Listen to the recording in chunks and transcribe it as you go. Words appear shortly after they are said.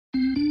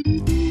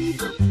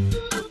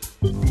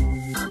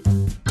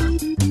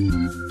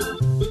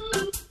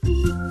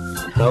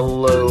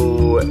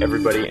Hello,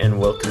 everybody, and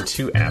welcome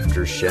to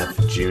After Chef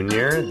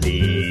Junior,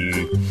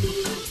 the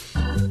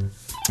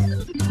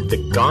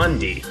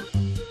Gandhi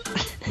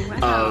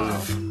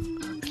of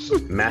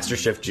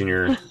MasterChef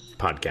Junior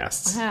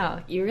podcasts. Wow,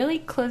 you really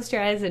closed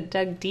your eyes and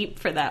dug deep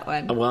for that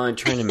one. Well, I'm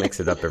trying to mix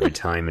it up every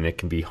time, and it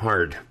can be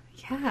hard.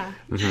 Yeah,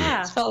 Mm-hmm.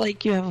 yeah. It felt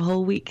like you have a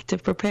whole week to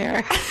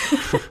prepare.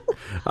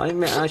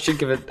 I should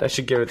give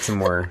it some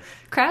more.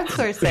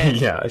 Crowdsource it.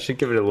 Yeah, I should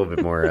give it a little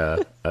bit more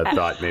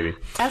thought, maybe.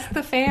 Ask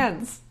the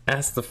fans.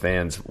 Ask the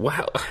fans.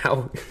 Wow,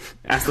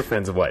 ask the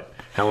fans what?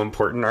 How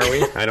important are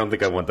we? I don't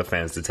think I want the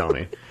fans to tell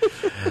me.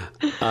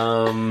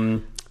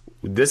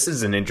 This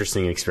is an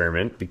interesting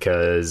experiment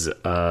because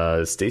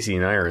Stacy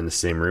and I are in the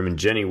same room, and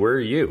Jenny, where are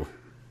you?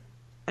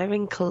 I'm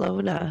in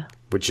Kelowna.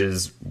 Which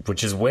is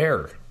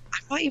where?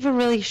 I'm not even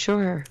really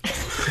sure.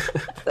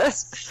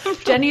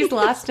 Jenny's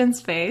lost in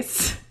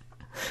space.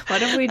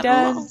 What have we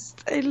done?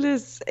 In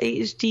this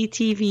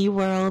HGTV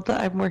world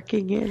that I'm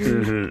working in.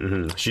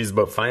 Mm-hmm. She's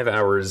about 5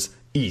 hours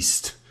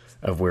east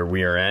of where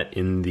we are at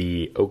in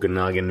the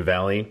Okanagan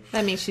Valley.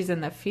 That means she's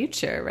in the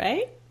future,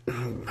 right?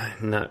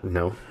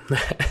 No.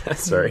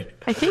 Sorry.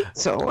 I think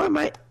so.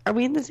 Are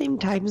we in the same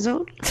time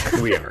zone?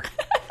 We are.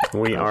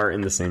 We are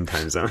in the same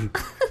time zone.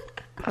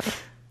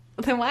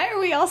 Then why are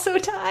we all so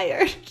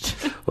tired?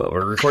 Well,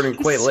 we're recording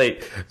quite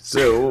late.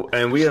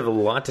 And we have a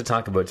lot to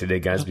talk about today,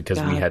 guys, because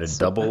we had a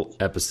double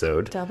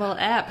episode. Double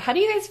ep. How do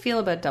you guys feel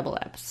about double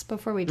eps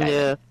before we dive in?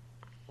 Yeah.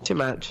 Too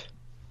much.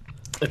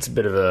 It's a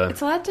bit of a...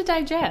 It's a lot to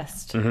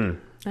digest.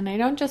 Mm-hmm. And I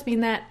don't just mean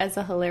that as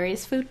a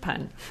hilarious food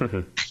pun.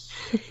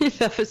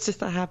 That was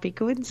just a happy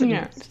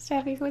coincidence. Yeah, just a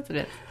happy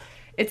coincidence.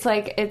 It's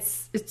like,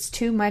 it's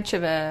too much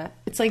of a...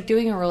 It's like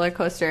doing a roller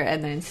coaster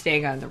and then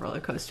staying on the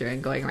roller coaster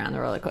and going around the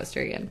roller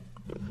coaster again.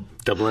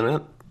 Doubling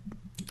up.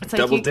 It's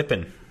like Double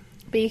dipping.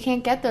 But you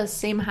can't get those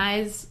same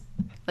highs.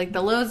 Like,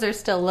 the lows are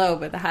still low,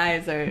 but the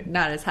highs are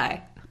not as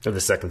high. Oh,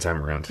 the second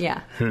time around.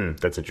 Yeah.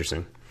 That's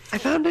interesting. I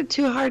found it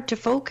too hard to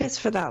focus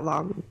for that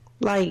long.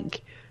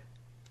 Like,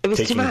 it was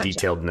Taking too much.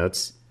 detailed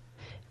notes.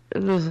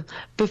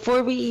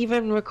 Before we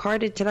even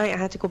recorded tonight, I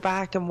had to go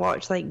back and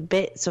watch like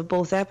bits of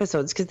both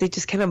episodes because they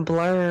just kind of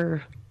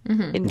blur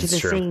into It's the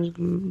true.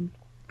 same.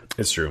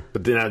 It's true.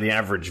 But the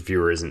average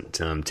viewer isn't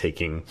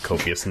taking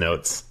copious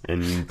notes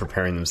and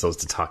preparing themselves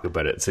to talk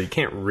about it. So you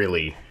can't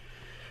really...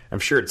 I'm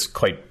sure it's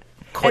quite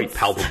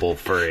palpable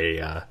for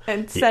the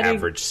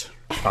average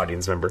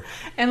audience member.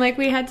 And, like,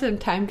 we had some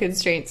time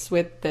constraints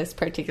with this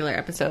particular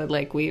episode.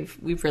 Like, we've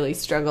really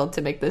struggled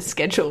to make the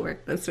schedule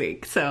work this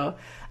week. So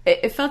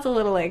it felt a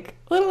little like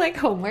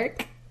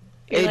homework.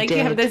 It Like, did.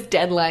 you have this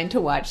deadline to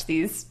watch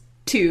these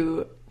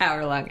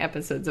 2-hour-long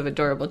episodes of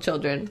adorable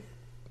children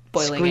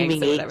boiling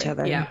Screaming eggs or at whatever. each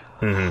other.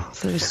 Yeah.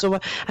 So there's so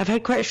much. I've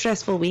had quite a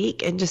stressful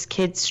week, and just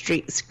kids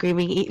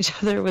screaming at each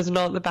other was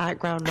not the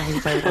background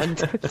noise I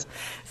wanted.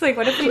 It's like,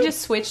 what if we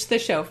just switched the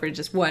show for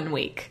just 1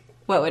 week?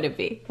 What would it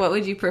be? What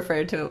would you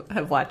prefer to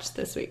have watched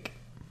this week?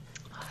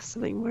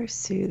 Something more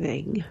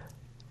soothing,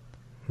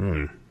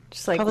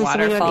 Just like Probably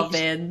something waterfall on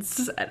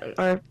vids. I don't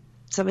know. or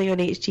something on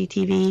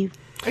HGTV.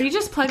 Are you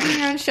just plugging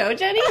your own show,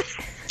 Jenny?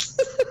 Is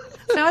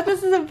that what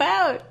this is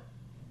about?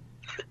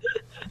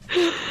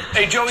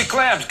 Hey, Joey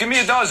Clams, give me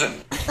a dozen.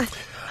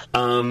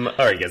 All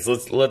right, guys,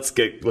 let's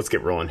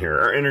get rolling here.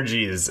 Our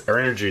energy is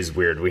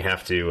weird. We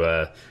have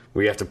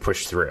to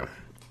push through.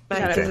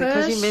 Max, Okay. is it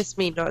because you missed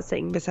me not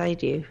sitting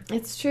beside you?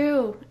 It's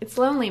true. It's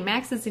lonely.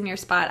 Max is in your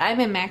spot.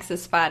 I'm in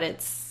Max's spot.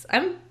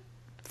 I'm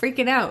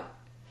freaking out.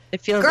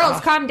 It feels Girls,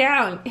 off. calm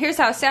down. Here's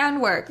how sound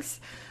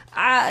works.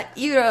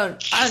 You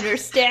don't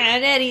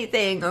understand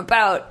anything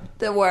about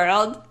the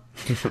world.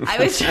 I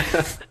was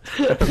just,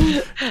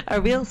 a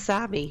real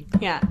Sammy.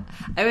 yeah.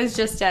 I was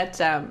just at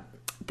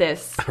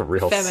this A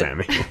real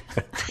Sammy.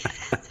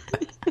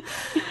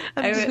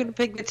 I'm just going to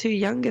pick the two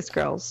youngest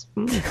girls.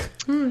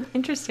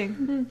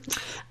 Interesting.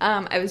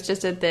 I was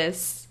just at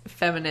this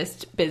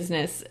feminist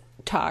business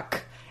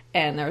talk,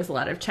 and there was a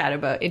lot of chat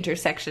about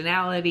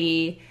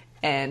intersectionality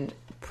and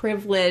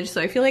privilege. So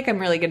I feel like I'm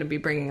really going to be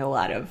bringing a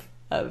lot of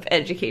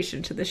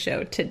education to the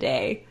show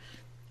today.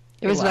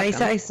 It was You're nice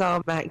welcome. that I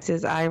saw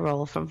Max's eye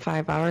roll from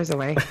 5 hours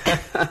away.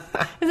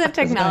 Isn't that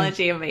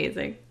technology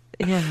amazing?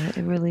 Yeah,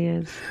 it really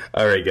is.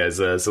 All right, guys.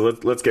 So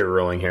let's get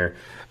rolling here.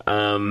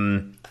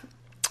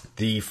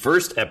 The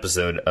first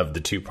episode of the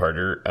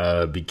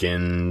two-parter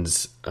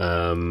begins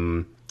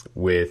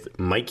with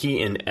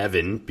Mikey and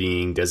Evan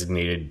being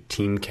designated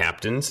team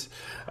captains,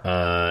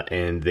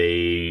 and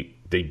they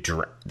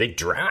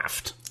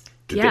draft.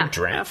 Do Yeah. they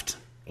draft?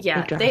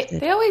 Yeah, They they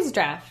drafted. always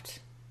draft.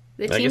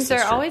 The guess teams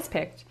that's are true. always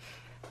picked.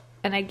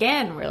 And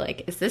again, we're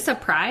like, is this a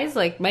prize?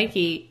 Like,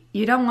 Mikey,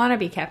 you don't want to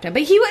be captain.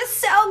 But he was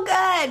so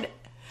good!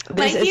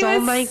 Like, it's he all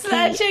was Mikey.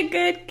 such a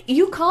good...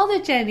 You called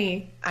it,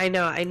 Jenny. I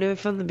know, I knew it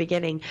from the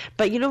beginning.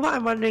 But you know what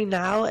I'm wondering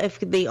now? If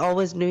they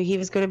always knew he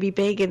was going to be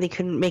big and they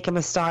couldn't make him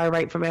a star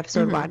right from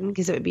episode 1,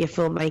 because it would be a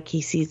full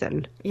Mikey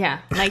season. Yeah,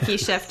 Mikey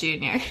Chef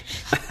Jr.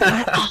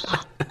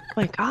 Oh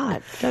my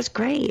God, that's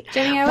great.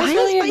 Jenny, I was Why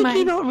really has Mikey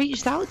admiring- not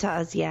reached out to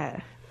us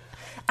yet?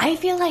 I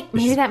feel like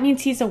maybe that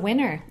means he's a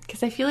winner,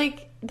 because I feel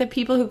like the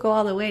people who go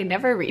all the way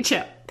never reach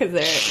out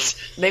because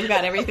they've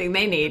got everything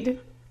they need.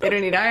 They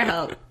don't need our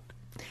help.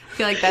 I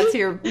feel like that's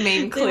your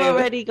main clue. They've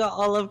already got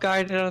Olive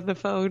Garden on the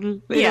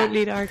phone. They don't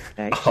need our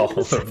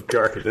connections. Olive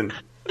Garden.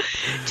 Do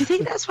you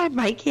think that's why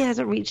Mikey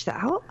hasn't reached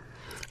out?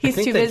 He's I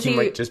think too that busy. he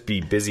might just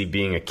be busy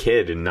being a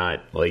kid and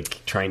not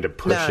like trying to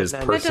push his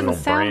That personal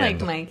doesn't sound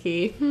brand. like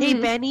Mikey. Hey,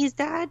 Benny's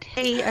dad.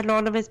 Hey,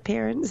 anonymous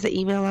parents that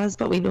email us,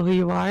 but we know who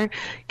you are.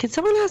 Can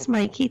someone ask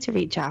Mikey to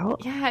reach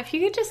out? Yeah, if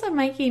you could just let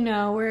Mikey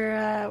know,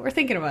 we're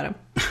thinking about him.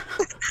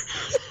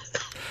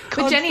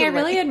 But Jenny, I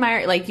really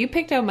admire, like, you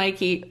picked out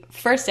Mikey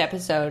first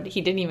episode.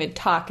 He didn't even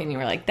talk, and you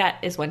were like, that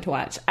is one to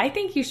watch. I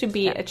think you should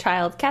be a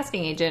child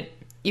casting agent.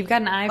 You've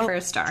got an eye for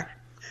a star.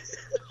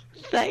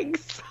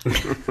 Thanks.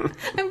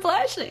 I'm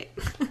blushing.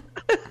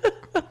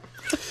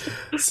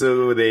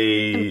 So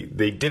they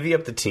divvy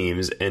up the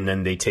teams, and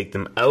then they take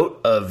them out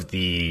of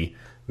the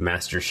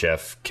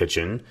MasterChef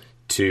kitchen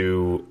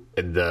to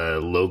the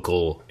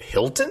local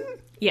Hilton.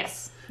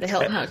 Yes, the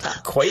Hilton Hotel.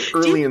 Quite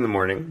early in the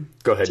morning.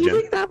 Go ahead, Do you Jen.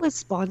 think that was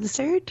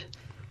sponsored?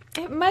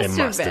 It must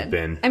have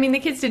been. I mean, the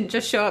kids didn't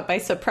just show up by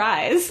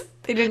surprise.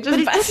 They didn't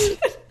just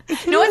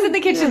bust. No one's in the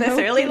kitchen this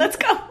early. Let's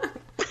go.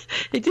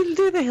 It didn't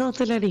do the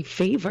Hilton any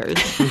favors.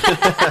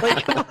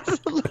 Like, it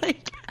wasn't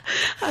like,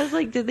 I was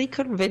like, did they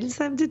convince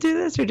them to do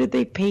this, or did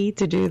they pay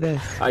to do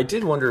this? I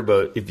did wonder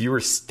about if you were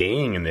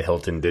staying in the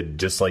Hilton, did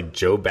just like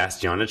Joe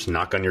Bastianich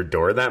knock on your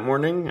door that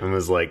morning and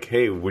was like,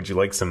 hey, would you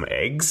like some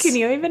eggs? Can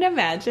you even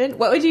imagine?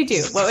 What would you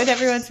do? What would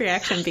everyone's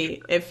reaction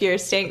be if you're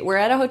staying? We're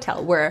at a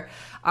hotel. We're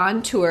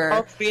on tour.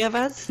 All three of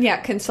us? Yeah,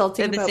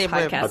 consulting In the about same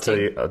room.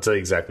 podcasting. I'll tell you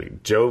exactly.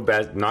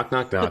 Knock,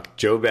 knock, knock.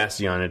 Joe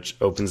Bastianich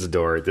opens the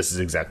door. This is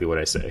exactly what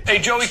I say. Hey,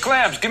 Joey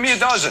Clams, give me a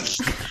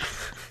dozen.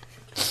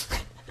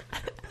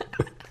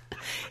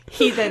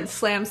 He then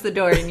slams the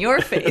door in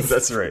your face.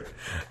 That's right.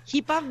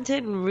 He bumped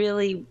in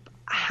really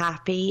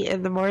happy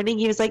in the morning.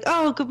 He was like,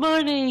 oh, good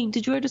morning.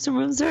 Did you order some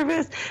room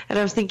service? And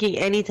I was thinking,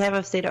 anytime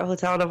I've stayed at a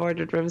hotel and I've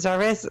ordered room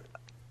service,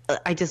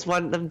 I just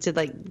want them to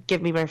like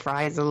give me my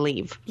fries and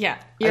leave. Yeah,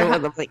 I don't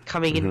want them like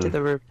coming into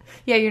the room.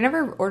 Yeah, you're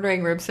never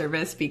ordering room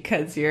service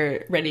because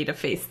you're ready to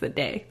face the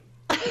day.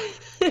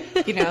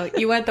 You know,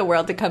 you want the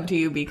world to come to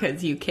you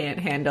because you can't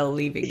handle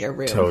leaving your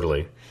room.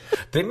 Totally.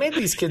 They made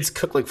these kids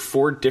cook like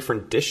 4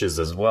 different dishes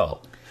as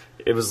well.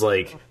 It was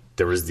like,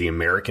 there was the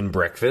American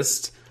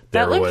breakfast.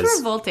 There That looked was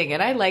revolting,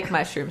 and I like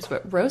mushrooms,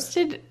 but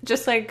roasted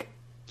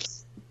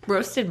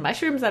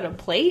mushrooms on a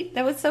plate?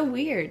 That was so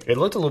weird. It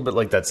looked a little bit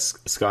like that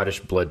Scottish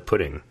blood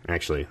pudding,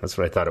 actually. That's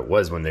what I thought it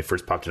was when they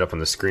first popped it up on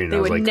the screen. They I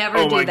was would like, never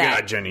oh do my that.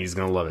 God, Jenny's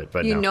going to love it.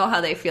 But You no. know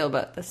how they feel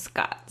about the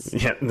Scots.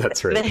 Yeah,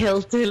 that's The right.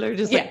 Hilton are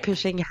just Yeah. like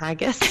pushing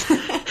haggis.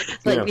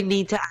 Like, Yeah. we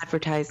need to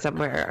advertise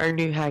somewhere our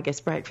new haggis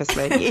breakfast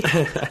menu.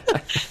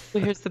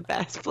 Where's the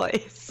best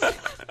place?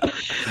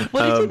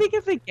 What did you think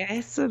of the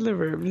guests in the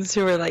rooms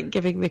who were like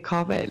giving the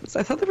comments?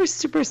 I thought they were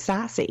super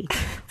sassy.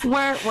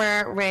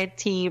 Where red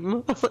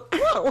team? I was like,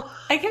 whoa.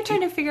 I kept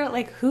trying to figure out,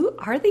 like, who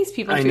are these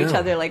people I to each know.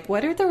 other? Like,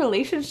 what are the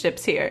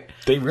relationships here?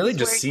 They really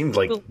just wearing seemed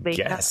like cool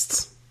makeup.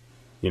 guests.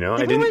 You know,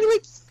 They I were didn't. wearing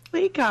like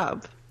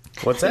makeup.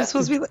 What's They were that?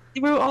 supposed to be like,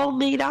 they were all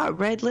made up,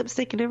 red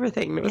lipstick and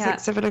everything. It was Yeah. like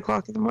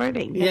 7:00 in the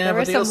morning. Yeah, There were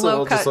but they some also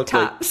all just low-cut looked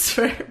like- tops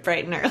for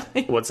bright and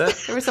early. What's that?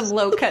 There were some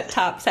low-cut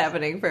tops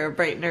happening for a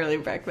bright and early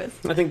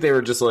breakfast. I think they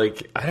were just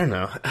like, I don't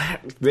know.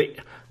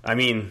 I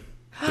mean,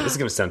 this is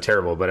going to sound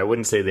terrible, but I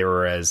wouldn't say they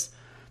were as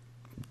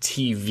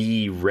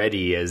TV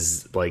ready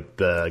as like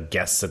the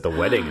guests at the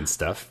wedding and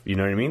stuff. You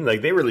know what I mean?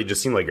 Like, they really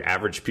just seemed like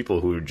average people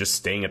who were just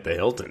staying at the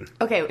Hilton.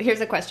 Okay, here's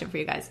a question for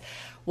you guys.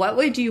 What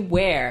would you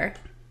wear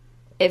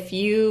if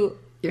you're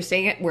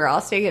staying at, we're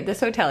all staying at this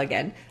hotel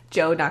again.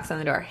 Joe knocks on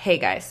the door. Hey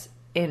guys,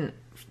 in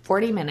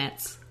 40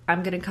 minutes,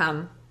 I'm going to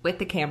come with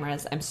the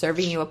cameras. I'm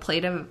serving you a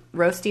plate of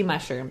roasty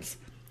mushrooms.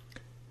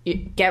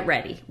 Get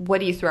ready. What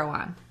do you throw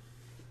on?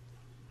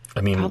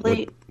 I mean,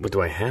 Probably- what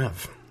do I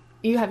have?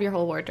 You have your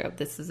whole wardrobe.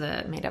 This is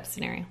a made-up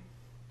scenario.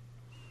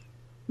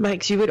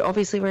 Max, you would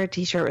obviously wear a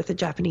t-shirt with a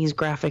Japanese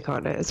graphic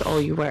on it. Is all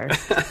you wear.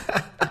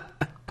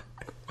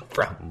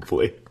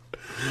 Probably.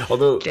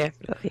 Although,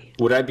 Definitely.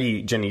 would I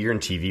be, Jenny, you're in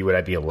TV, would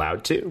I be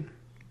allowed to?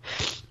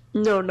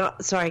 No,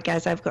 not sorry,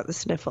 guys. I've got the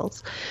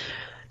sniffles.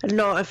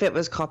 Not if it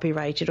was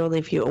copyrighted, only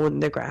if you own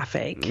the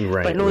graphic.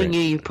 Right, but knowing right.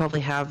 you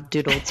probably have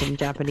doodled some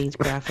Japanese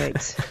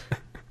graphics.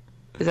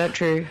 Is that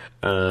true?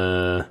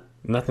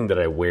 Nothing that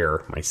I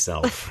wear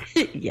myself.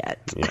 Yet.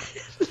 Yeah.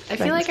 I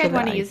feel like for I'd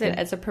want to that use it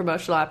idea. as a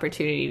promotional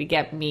opportunity to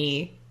get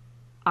me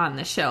on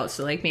the show.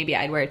 So, like, maybe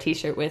I'd wear a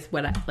T-shirt with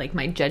like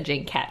my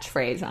judging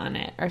catchphrase on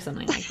it or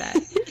something like that.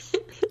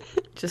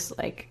 Just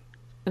like,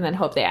 and then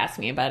hope they ask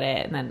me about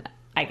it, and then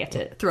I get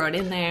to throw it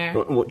in there.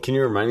 Can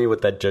you remind me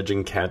what that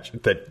judging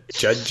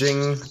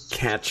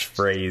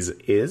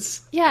catchphrase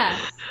is? Yeah,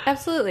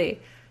 absolutely.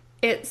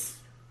 It's,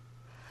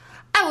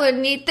 I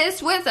wouldn't eat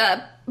this with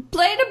a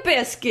plate of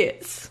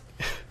biscuits.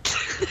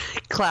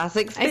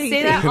 Classic. I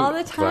say that all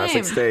the time.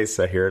 Classic Stace.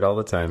 I hear it all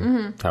the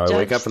time. How I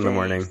wake up in the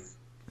morning.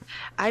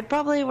 I'd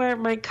probably wear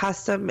my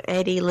custom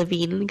Eddie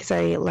Levine because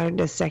I learned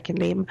his second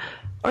name.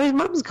 Or his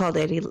mom's called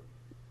Eddie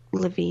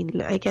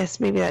Levine. I guess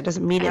maybe that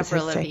doesn't mean it's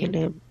his second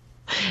name.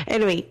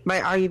 Anyway,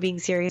 are you being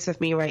serious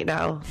with me right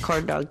now?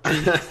 Corn dog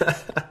tea.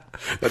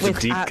 That's a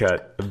deep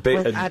cut.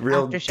 A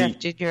real After Chef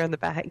Junior on the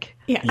back.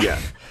 Yeah.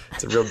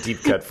 It's a real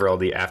deep cut for all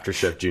the After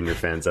Chef Junior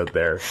fans out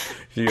there.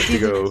 You have to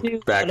go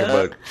back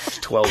about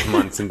 12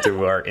 months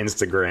into our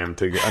Instagram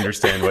to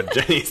understand what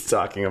Jenny's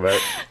talking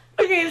about.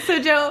 Okay, so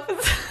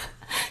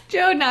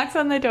Joe knocks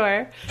on the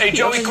door. Hey,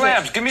 Joey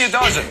Clams, give me a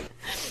dozen.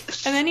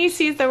 And then he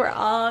sees that we're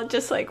all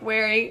just like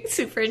wearing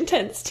super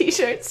intense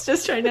t-shirts,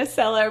 just trying to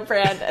sell our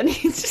brand. And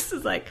he just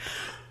is like,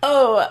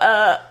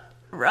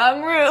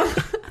 wrong room.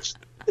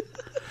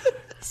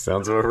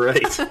 Sounds about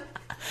right.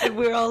 And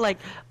we're all like,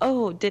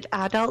 oh, did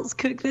adults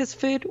cook this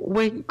food?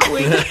 Wink,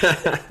 wink.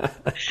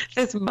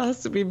 This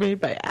must be made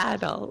by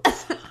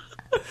adults.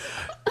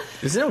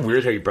 Isn't it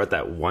weird how you brought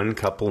that one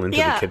couple into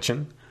the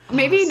kitchen?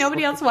 Maybe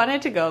nobody else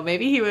wanted to go.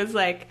 Maybe he was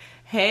like,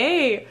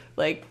 hey,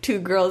 like 2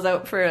 girls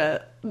out for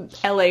a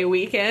LA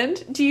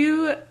weekend. Do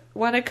you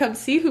want to come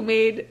see who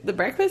made the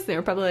breakfast? And they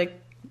were probably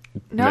like,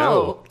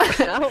 no.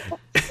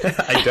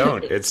 I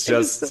don't. It's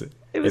just,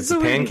 it's a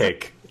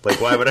pancake.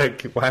 Like, why would I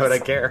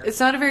care? It's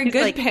not a very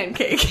good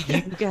pancake.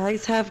 You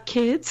guys have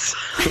kids?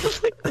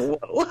 Like, whoa.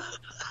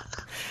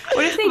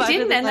 What if they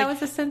didn't and that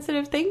was a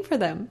sensitive thing for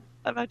them?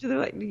 Imagine they're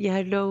like,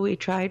 yeah, no, we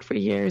tried for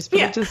years, but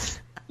it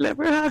just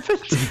never happened.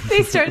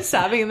 They start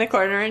sobbing in the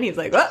corner and he's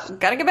like, well,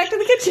 gotta get back to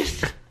the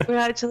kitchen. We're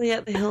actually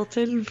at the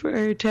Hilton for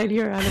our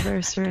 10-year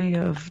anniversary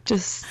of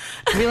just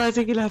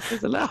realizing enough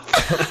is enough.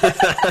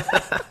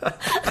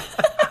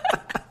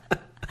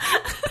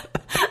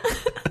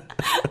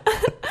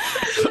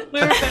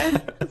 We're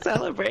about to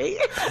celebrate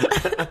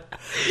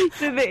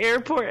to the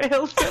airport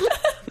Hilton.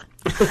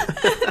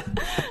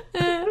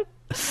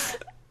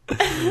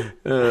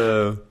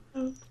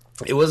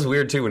 It was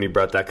weird too when he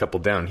brought that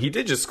couple down. He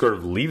did just sort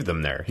of leave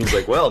them there. He's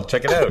like, well,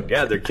 check it out.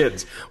 Yeah, they're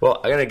kids.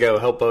 Well, I gotta go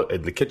help out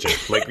in the kitchen.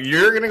 Like,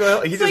 you're gonna go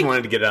help? He just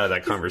wanted to get out of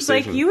that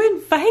conversation. Like, you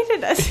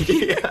invited us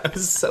here. Yeah, it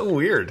was so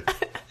weird.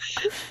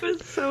 It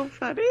was so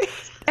funny.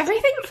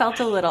 Everything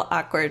felt a little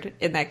awkward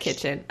in that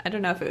kitchen. I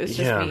don't know if it was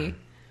just me.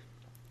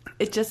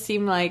 It just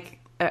seemed like,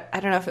 I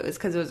don't know if it was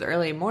because it was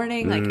early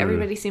morning. Like,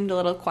 everybody seemed a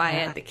little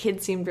quiet. Yeah. The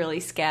kids seemed really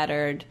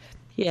scattered.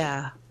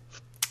 Yeah.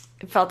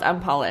 It felt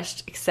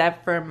unpolished,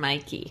 except for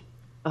Mikey.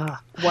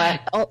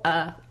 What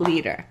a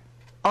leader.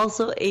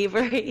 Also,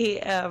 Avery,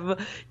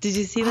 did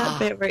you see that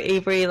bit where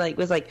Avery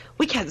was like,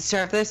 we can't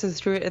serve this and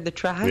threw it in the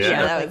trash?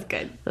 Yeah, that was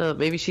good.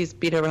 Maybe she's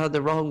been around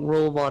the wrong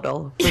role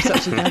model for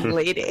such a young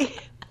lady.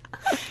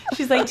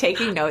 She's like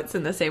taking notes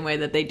in the same way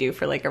that they do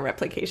for like a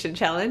replication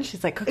challenge.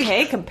 She's like,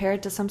 okay, compare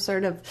it to some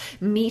sort of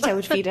meat I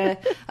would feed a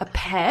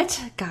pet.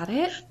 Got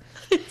it?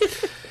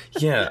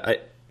 Yeah,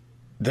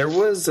 there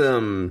was...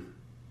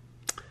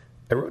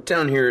 I wrote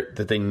down here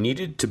that they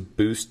needed to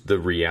boost the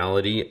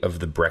reality of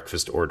the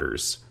breakfast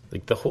orders.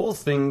 Like, the whole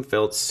thing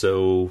felt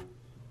so...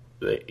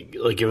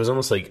 Like, it was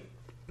almost like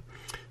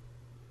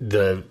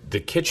the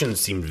kitchen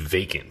seemed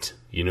vacant.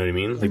 You know what I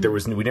mean? Like,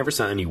 we never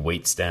saw any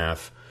wait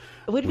staff.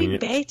 It would be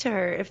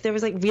better if there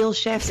was, like, real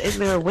chefs in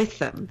there with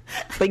them.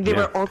 Like, they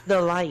were on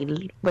the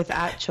line with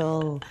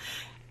actual...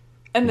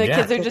 And the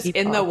kids are just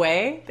in the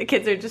way. The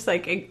kids are just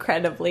like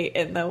incredibly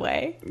in the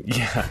way.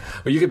 Yeah.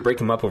 Well, you could break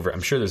them up over.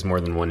 I'm sure there's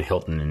more than one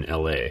Hilton in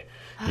LA.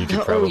 You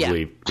could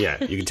probably,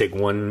 you could take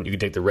one. You could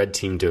take the red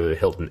team to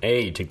Hilton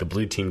A. You take the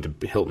blue team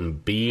to Hilton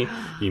B.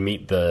 You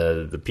meet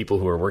the people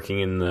who are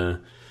working in the,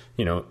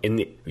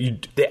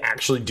 they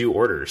actually do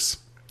orders.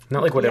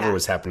 Not like whatever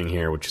was happening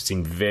here, which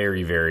seemed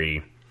very,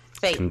 very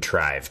fake.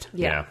 Contrived.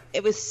 Yeah.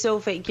 It was so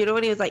fake. You know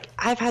when he was like,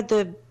 I've had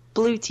the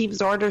blue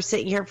team's order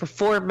sitting here for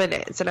 4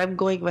 minutes and I'm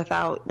going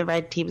without the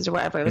red team's or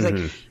whatever. It was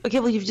like,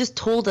 okay, well, you've just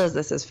told us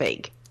this is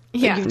fake.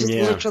 Yeah. Like, you've just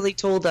literally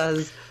told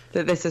us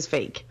that this is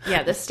fake.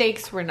 Yeah, the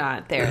stakes were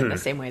not there in the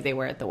same way they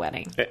were at the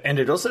wedding. And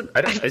it also,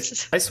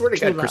 I swear to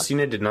God,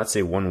 Christina did not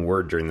say one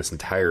word during this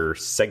entire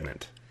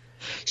segment.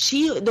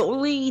 The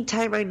only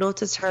time I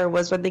noticed her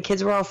was when the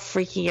kids were all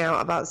freaking out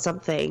about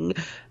something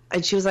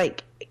and she was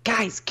like,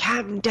 guys,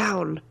 calm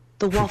down.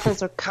 The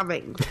waffles are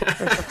coming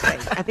or something.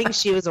 I think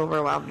she was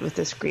overwhelmed with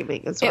the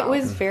screaming as well. It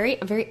was very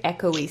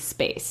echoey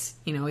space.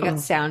 We got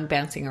sound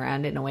bouncing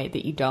around in a way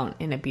that you don't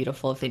in a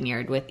beautiful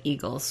vineyard with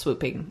eagles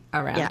swooping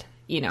around.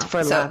 Yeah,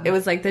 so it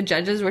was like the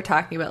judges were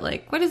talking about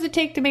like, what does it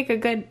take to make a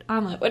good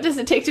omelet? What does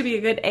it take to be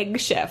a good egg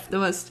chef? The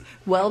most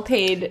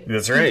well-paid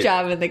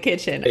job in the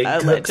kitchen.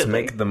 Egg cooks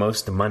make the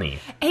most money.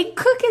 Egg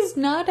cook is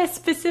not a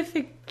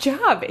specific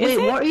job, is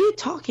it? What are you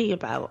talking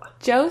about?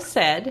 Joe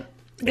said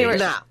they were...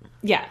 No.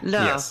 Yeah.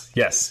 No.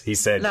 Yes. He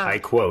said, I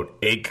quote,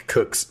 egg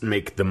cooks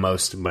make the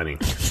most money.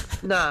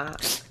 Nah.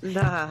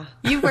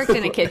 You worked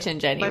in a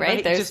kitchen, Jenny,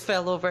 right? My mic just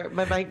fell over.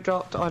 My mic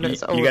dropped on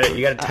its own. You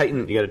gotta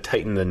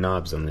tighten the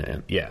knobs on the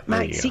end. Yeah.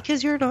 Mike, see,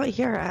 because you're not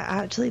here,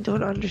 I actually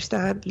don't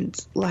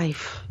understand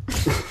life.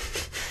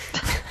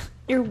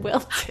 You're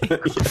wilting.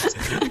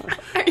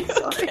 Are you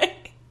okay?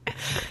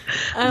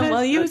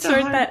 While you such a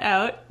sort hard- that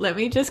out, let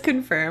me just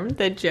confirm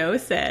that Joe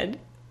said,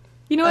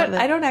 you know what?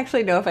 I don't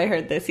actually know if I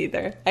heard this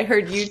either. I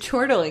heard you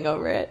chortling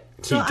over it.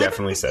 He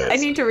definitely said I it.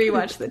 need to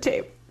rewatch the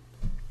tape.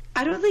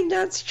 I don't think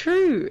that's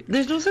true.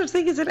 There's no such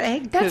thing as an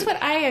egg. That's cook.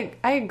 what I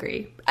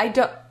agree. I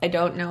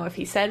don't know if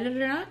he said it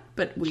or not,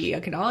 but we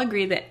can all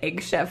agree that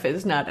Egg Chef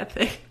is not a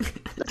thing.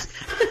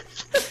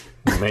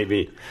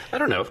 Maybe. I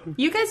don't know.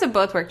 You guys have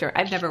both worked.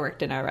 I've never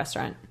worked in a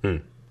restaurant,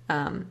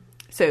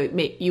 so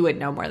you would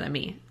know more than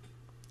me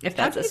if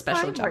that's a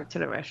special I've job. worked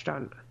in a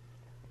restaurant.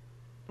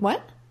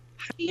 What?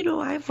 How do you know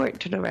I've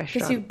worked in a Because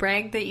restaurant? you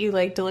bragged that you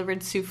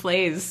delivered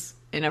souffles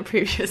in a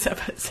previous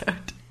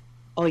episode.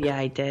 Oh yeah,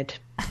 I did.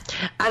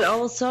 And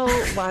also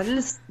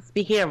once,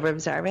 speaking of room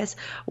service,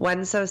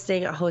 once I was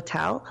staying at a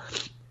hotel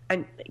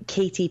and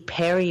Katy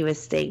Perry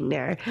was staying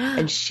there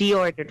and she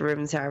ordered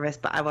room service,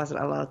 but I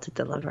wasn't allowed to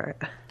deliver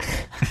it.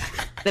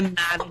 The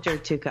manager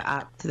took it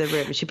up to the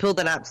room. She pulled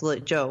an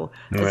absolute Joe.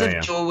 As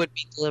if Joe would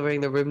be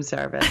delivering the room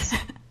service.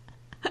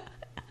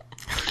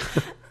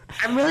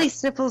 I'm really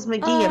Sniffles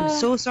McGee. I'm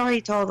so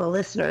sorry to all the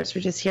listeners for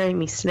just hearing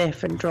me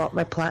sniff and drop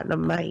my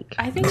platinum mic.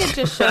 I think it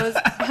just shows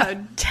how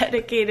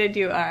dedicated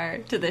you are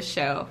to this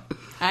show.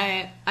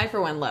 I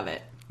for one love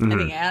it. I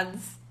think it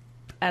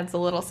adds a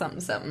little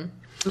something something.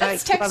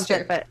 That's Mike loves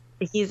texture. it, but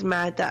he's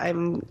mad that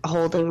I'm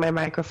holding my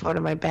microphone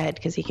in my bed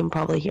because he can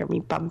probably hear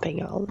me bumping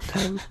it all the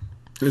time.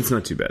 It's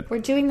not too bad. We're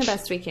doing the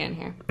best we can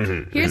here.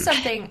 Here's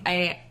something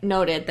I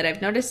noted that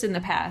I've noticed in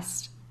the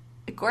past.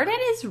 Gordon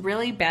is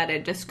really bad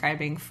at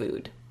describing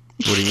food.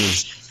 What do you mean?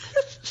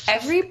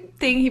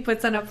 Everything he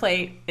puts on a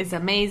plate is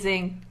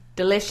amazing,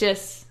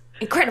 delicious,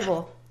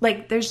 incredible.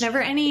 There's never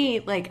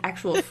any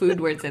actual food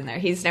words in there.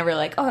 He's never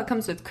it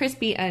comes with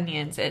crispy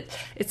onions.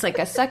 It's like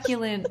a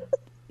succulent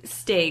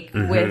steak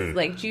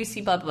with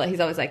juicy blah blah blah.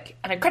 He's always an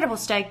incredible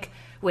steak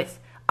with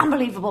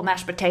unbelievable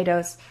mashed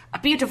potatoes, a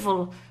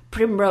beautiful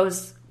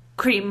primrose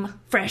cream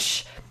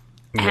fresh,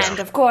 and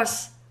of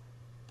course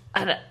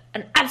an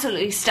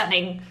absolutely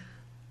stunning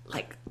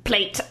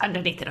plate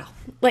underneath it all.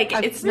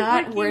 It's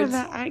not working words.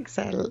 on that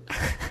accent.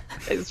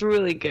 It's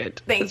really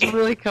good. Thank It's you.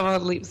 really come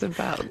on leaps and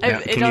bounds.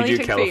 It Can only you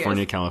do took 3 years.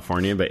 California,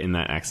 California, but in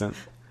that accent?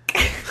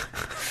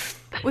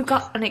 We've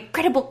got an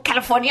incredible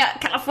California.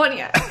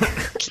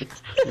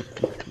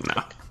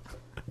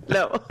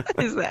 No,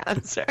 is the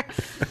answer.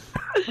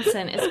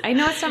 Listen, I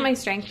know it's not my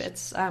strength.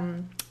 It's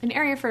an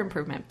area for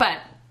improvement. But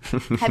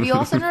have you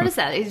also noticed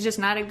that he's just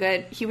not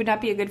he would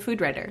not be a good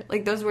food writer.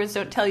 Those words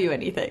don't tell you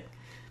anything.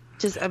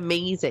 Just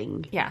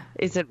amazing. Yeah.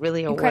 Isn't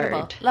really a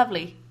Incredible. word.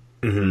 Lovely.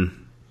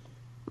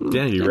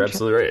 Yeah, you're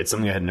absolutely right. It's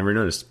something I had never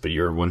noticed, but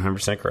you're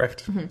 100%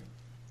 correct.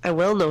 I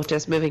will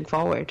notice moving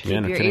forward. Yeah,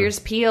 no Your kidding. ears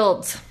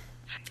peeled.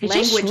 It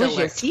just Language shows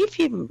you. alert. See if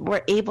you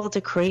were able to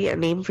create a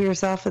name for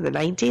yourself in the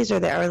 90s or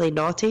the early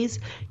noughties.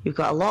 You've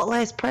got a lot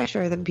less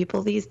pressure than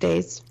people these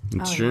days.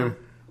 It's true.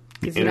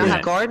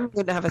 Internet. Gordon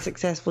wouldn't have a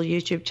successful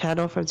YouTube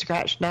channel from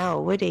scratch now,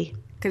 would he?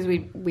 Because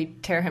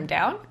we'd tear him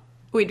down?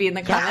 We'd be in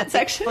the comment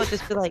section. People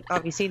just be like, oh,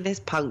 have you seen this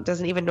punk?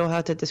 Doesn't even know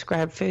how to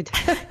describe food.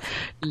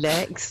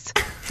 Next,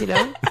 you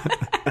know?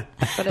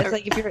 But it's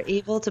if you were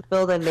able to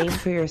build a name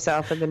for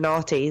yourself in the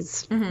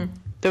noughties,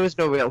 there was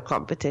no real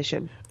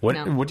competition. What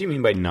No. What do you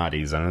mean by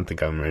naughties? I don't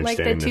think I'm The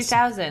understanding this.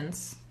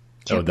 2000s.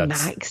 Oh,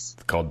 that's Max.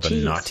 called the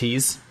Jeez.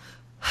 naughties?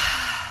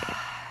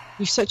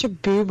 You're such a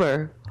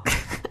boomer.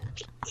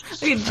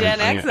 Look at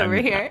Gen X over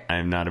here.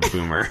 I'm not a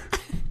boomer.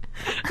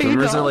 you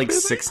Boomers not are a like boomer?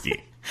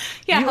 60.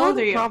 Yeah, how old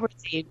are you?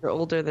 Property and you're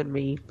older than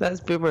me. That's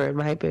boomer in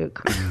my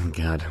book. Oh,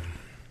 God.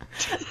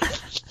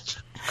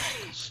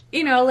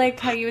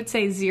 How you would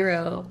say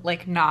zero,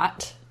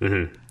 not.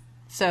 Mm-hmm.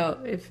 So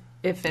if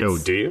it's... Oh,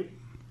 do you?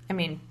 I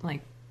mean,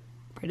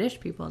 British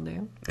people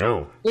do.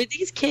 Oh. Were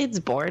these kids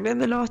born in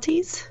the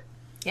noughties?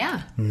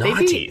 Yeah. Maybe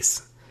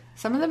Naughties.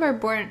 some of them are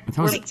born...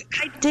 I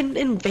didn't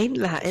invent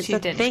that. It's She a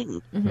didn't.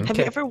 thing. Have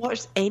you ever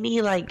watched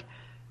any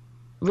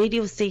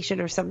radio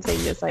station or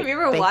something that's Have you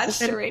ever best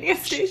watched of a the- radio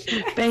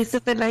station? Best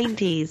of the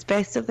 90s,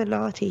 best of the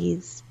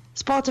noughties,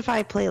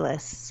 Spotify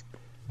playlists.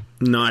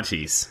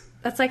 Naughties.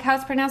 That's how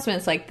it's pronounced when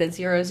it's the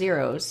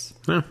 00s.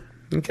 Oh,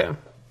 okay.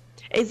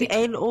 It's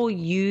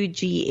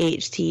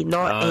N-O-U-G-H-T,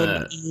 not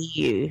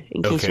N-E-U,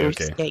 in case Okay, you're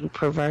okay. just getting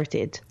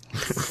perverted.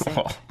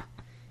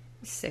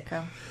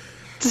 Sicko.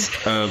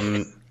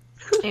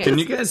 Can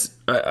you guys?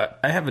 I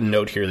have a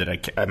note here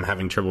that I'm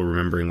having trouble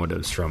remembering what it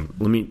was from.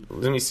 Let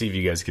me see if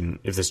you guys can,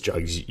 if this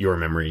jogs your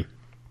memory.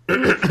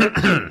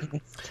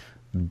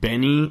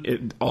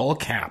 Benny, all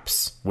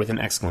caps with an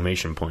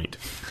exclamation point.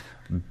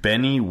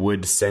 Benny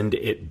would send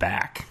it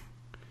back.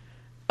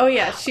 Oh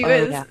yeah, she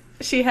was. yeah.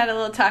 She had a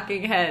little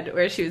talking head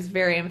where she was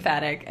very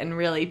emphatic and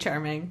really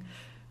charming.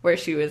 Where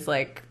she was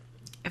like,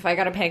 if I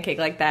got a pancake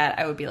like that,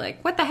 I would be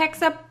like, "What the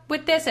heck's up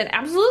with this?" And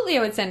absolutely,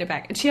 I would send it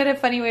back. And she had a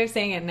funny way of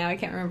saying it. And now I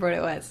can't remember what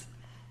it was.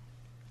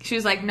 She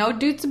was like, "No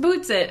doots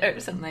boots it" or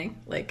something.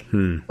 I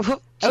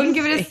wouldn't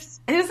give it.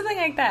 It was something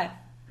like that.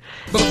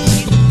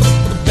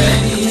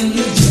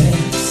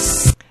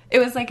 It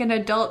was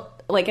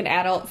an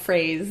adult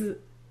phrase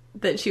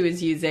that she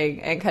was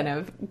using and kind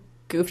of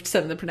goofed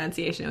some of the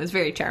pronunciation. It was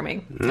very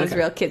charming. Those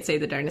real kids say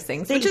the darndest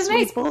things, which is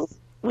Thanks, nice.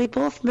 We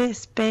both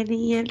miss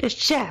Benny and the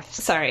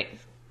chefs. Sorry.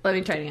 Let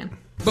me try it again.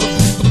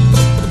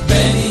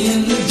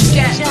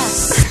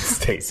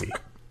 Stacy.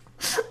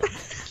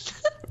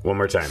 One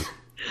more time.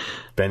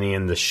 Benny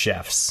and the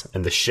chefs.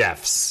 And the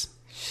chefs.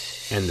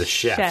 And the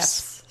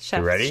chefs. You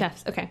ready?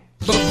 Chefs. Okay.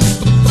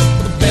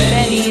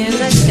 Benny and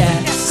the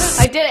chefs.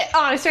 I did it.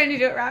 Oh, I was trying to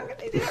do it wrong. I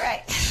did it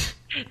right.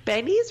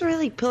 Benny's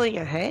really pulling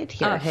ahead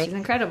here. Oh, hey? she's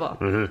incredible.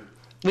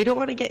 We don't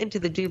want to get into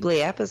the Double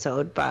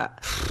episode,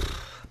 but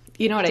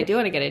You know what I do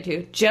want to get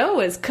into? Joe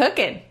was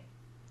cooking.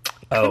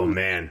 Oh,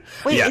 man.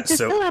 wait, yeah, is it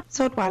still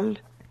episode 1?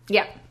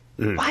 Yeah.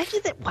 Why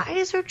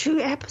is there 2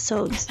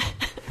 episodes?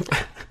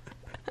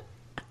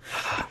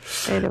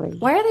 Anyway,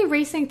 Why are they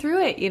racing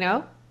through it, you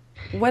know?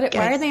 Why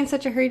are they in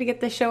such a hurry to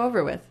get this show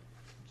over with?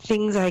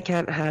 things I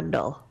can't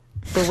handle.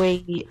 The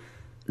way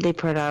they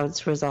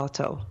pronounce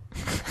risotto.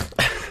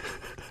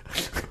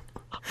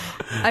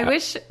 I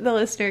wish the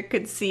listener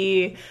could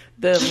see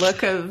the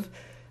look of,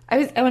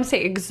 I want to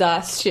say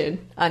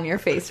exhaustion on your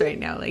face right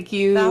now. Like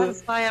you.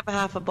 That's why I'm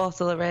half a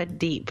bottle of Red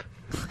Deep.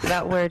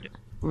 That word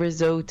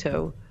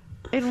risotto.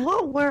 In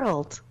what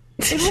world?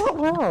 In what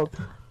world?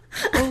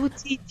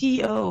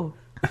 OTTO.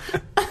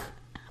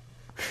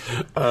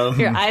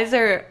 Your eyes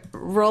are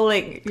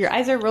rolling. Your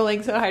eyes are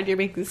rolling so hard you're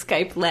making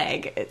Skype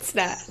lag. It's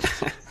not.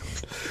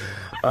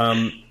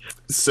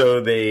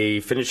 So they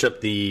finish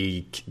up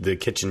the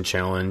kitchen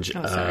challenge.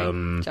 Oh,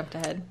 sorry. Jumped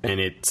ahead. And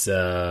it's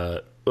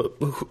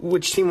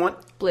which team won?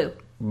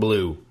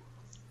 Blue.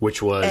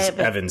 Which was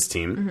Evan's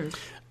team.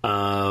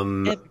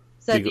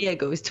 San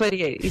Diego. He's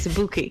 28. He's a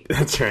bookie.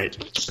 That's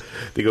right.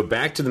 They go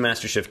back to the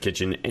MasterChef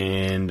kitchen,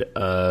 and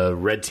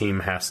red team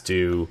has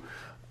to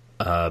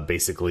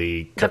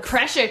basically The cook.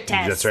 pressure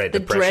test. That's right. The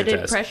pressure dreaded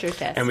test. pressure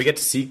test. And we get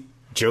to see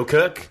Joe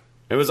cook.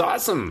 It was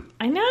awesome.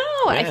 I know.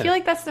 Yeah. I feel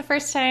like that's the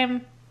first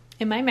time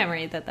in my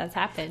memory that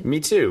happened. Me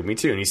too. And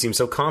he seemed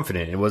so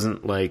confident. It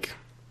wasn't like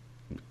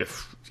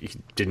he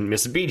didn't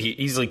miss a beat. He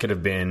easily could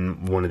have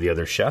been one of the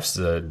other chefs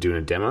doing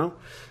a demo.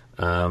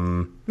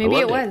 Maybe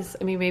it was.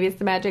 I mean, maybe it's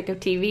the magic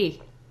of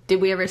TV. Did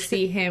we ever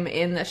see him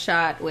in the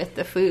shot with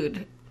the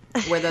food?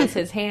 Were those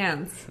his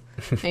hands?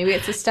 Maybe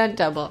it's a stunt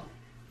double.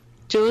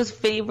 Joe's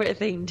favorite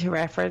thing to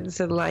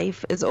reference in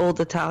life is old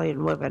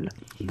Italian women.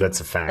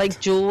 That's a fact. Like,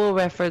 Joe will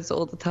reference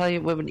old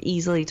Italian women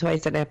easily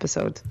twice an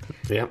episode.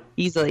 Yeah.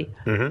 Easily.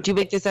 Do you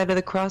make the sign of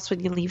the cross when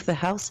you leave the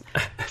house?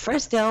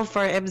 First L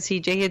for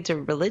MCJ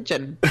into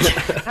religion.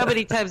 How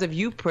many times have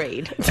you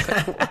prayed?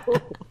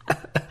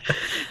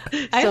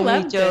 I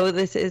loved Joe, it.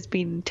 this has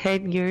been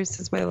 10 years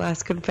since my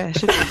last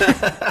confession.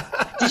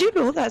 Did you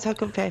know that's how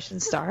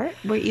confessions start?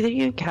 Were either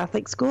you in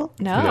Catholic school?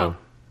 No.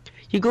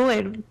 You go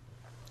in,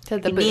 To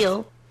the you booth.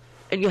 kneel,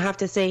 and you have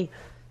to say,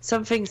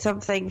 something,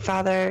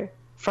 Father,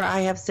 for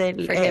I have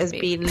sinned. It Forgive has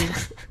me. been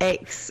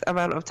X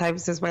amount of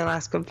times since my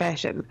last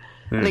confession.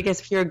 And I guess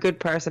if you're a good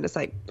person, it's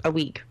like a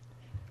week.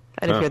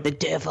 And if you're the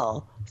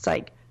devil, it's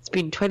like, it's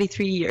been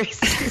 23 years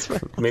since my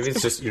last Maybe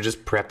it's just you're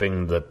just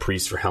prepping the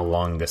priest for how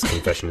long this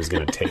confession is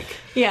going to take.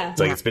 Yeah. It's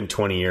like it's been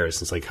 20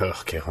 years. It's like, oh,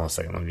 okay, hold on a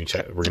second. Let me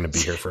check. We're going to be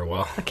here for a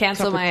while.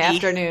 Cancel my Cup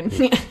of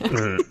tea.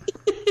 afternoon.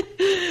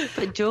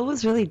 But Joe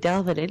was really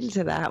delving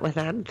into that with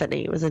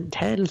Anthony. It was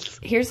intense.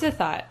 Here's the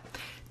thought.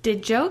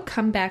 Did Joe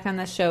come back on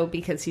the show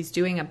because he's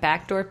doing a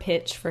backdoor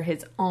pitch for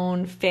his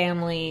own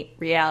family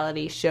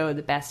reality show,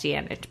 The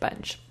Bastianich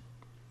Bunch?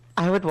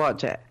 I would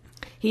watch it.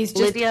 He's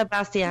just Lydia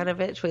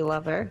Bastianovich, we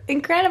love her.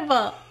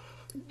 incredible.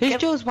 Who's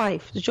Joe's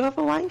wife? Did Joe have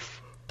a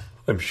wife?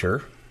 I'm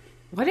sure.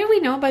 What do we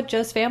know about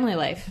Joe's family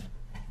life?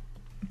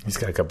 He's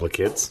got a couple of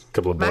kids, a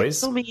couple of Max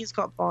boys. told me he's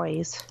got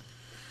boys.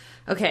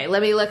 Okay,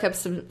 let me look up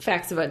some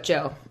facts about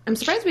Joe. I'm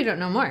surprised we don't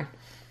know more.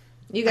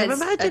 You I'm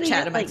guys imagining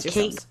chat it like amongst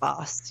yourselves. Cake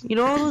Boss. You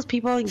know all those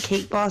people in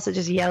Cake Boss that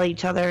just yell at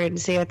each other and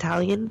say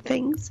Italian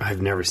things?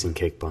 I've never seen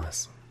Cake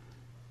Boss.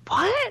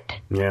 What?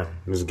 Yeah,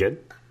 it was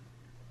good.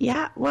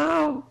 Yeah,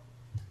 well,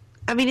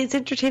 I mean, it's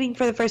entertaining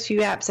for the first few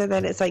apps, and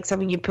then it's like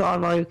something you put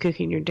on while you're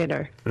cooking your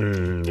dinner.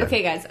 Yeah.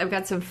 Okay, guys, I've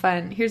got some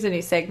fun. Here's a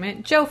new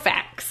segment, Joe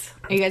Facts.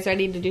 Are you guys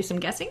ready to do some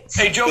guessing?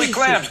 Hey, Joey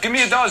Clams, give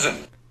me a dozen.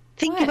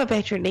 Think What? of a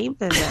better name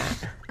than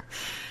that.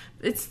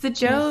 It's the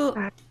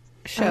Joe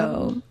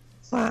Show.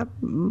 Oh,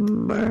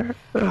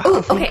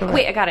 Okay,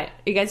 wait, I got it.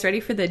 Are you guys ready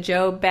for the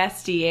Joe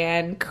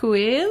Bastian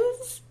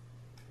quiz?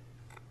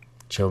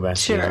 Joe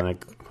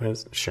Bastianic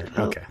quiz? Sure.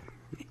 Okay.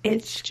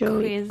 It's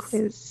Joey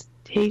Quiz.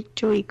 Hey,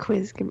 Joey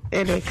Quiz.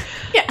 Anyway,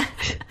 Yeah.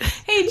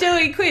 Hey,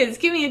 Joey Quiz,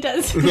 give me a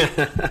dozen.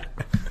 That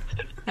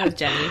was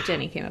Jenny.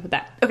 Jenny came up with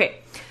that. Okay.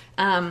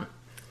 On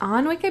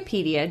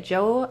Wikipedia,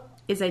 Joe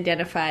is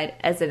identified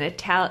as an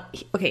Italian.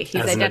 Okay,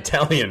 he's As an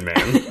Italian man.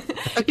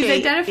 He's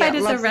identified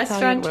as a loves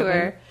Italian restaurateur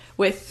women.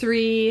 with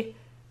 3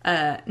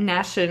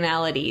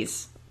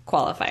 nationalities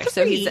qualifier.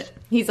 So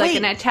he's like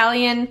an Wait.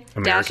 Italian dash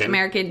American.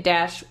 American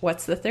dash.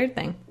 What's the third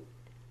thing?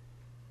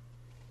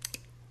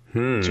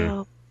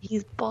 Joe,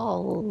 he's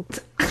bald.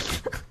 Are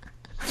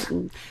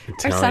some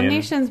Italian,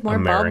 nations more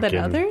bald than American,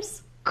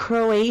 others?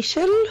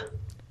 Croatian?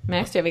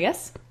 Max, do you have a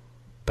guess?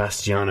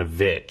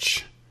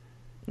 Bastianich.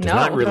 Does No.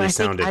 not really I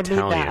sound think I made that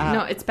Italian. up.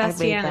 No, it's I made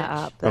that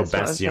Bastianich. up. Oh, That's what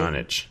I was saying.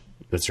 Bastianich.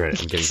 That's right.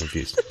 I'm getting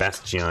confused.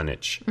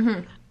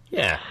 Bastianich.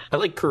 Yeah, I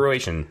like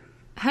Croatian.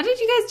 How did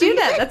you guys do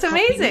that? That's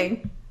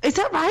amazing. Is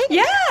that right?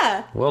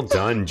 Yeah. Well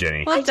done,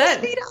 Jenny. Well I just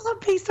done. made it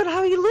up based on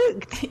how you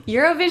looked.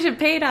 Eurovision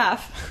paid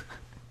off.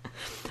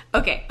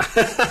 Okay.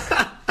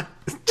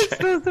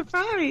 Just no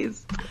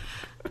surprise.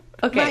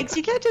 Okay. Max,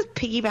 you can't just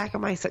piggyback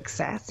on my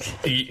success.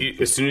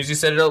 As soon as you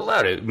said it out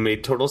loud, it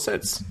made total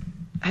sense.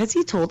 Has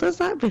he told us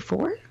that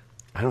before?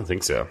 I don't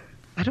think so.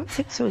 I don't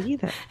think so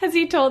either. Has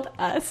he told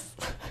us?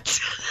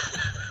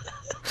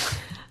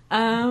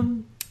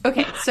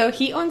 Okay, so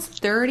he owns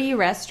 30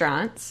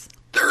 restaurants.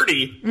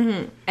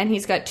 30? And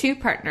he's got 2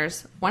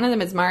 partners. One of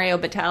them is Mario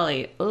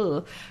Batali.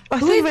 Ooh. I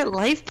thought you meant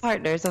life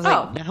partners. I was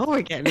like, now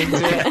we're getting into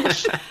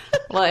it.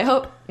 Well, I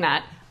hope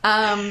not.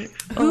 I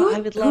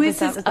would love who if is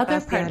that his was a other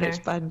Bastianich partner?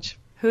 sponge.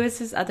 Who is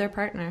his other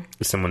partner?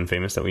 Is someone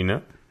famous that we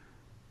know?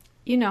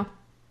 You know.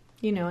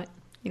 You know it.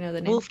 You know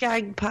the name.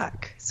 Wolfgang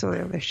Puck. So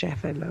the other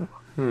chef I know.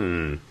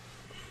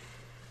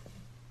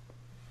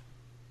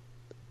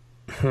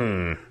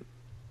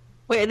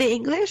 Wait, are they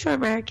English or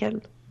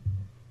American?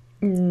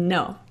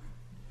 No.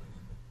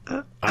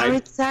 I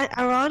would say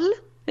Aron.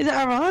 Is it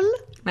Aron?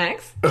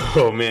 Max?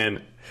 Oh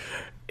man,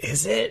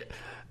 is it?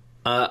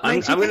 I'm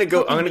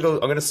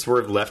gonna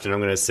swerve left, and I'm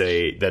gonna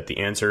say that the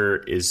answer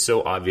is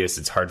so obvious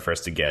it's hard for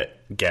us to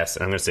guess.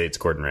 And I'm gonna say it's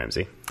Gordon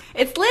Ramsay.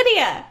 It's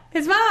Lydia,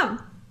 his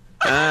mom.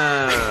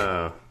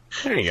 Oh,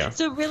 there you go.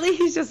 So really,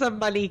 he's just a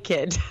money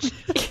kid.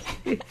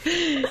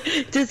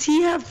 Does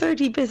he have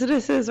 30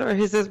 businesses, or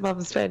has his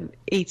mom spent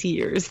 80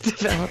 years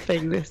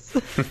developing this?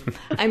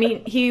 I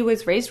mean, he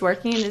was raised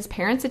working in his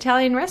parents'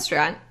 Italian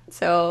restaurant,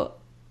 so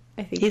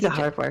I think He's a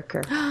hard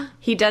worker.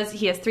 He does.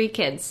 He has 3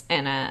 kids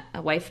and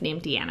a wife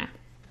named Deanna.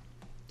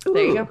 So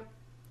there you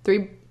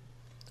go.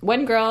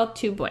 1 girl,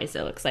 2 boys.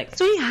 It looks like.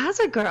 So he has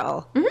a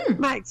girl.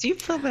 Max, you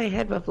filled my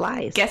head with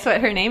lies. Guess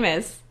what her name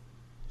is?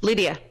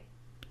 Lydia.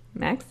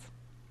 Max?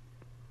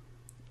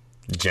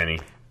 Jenny.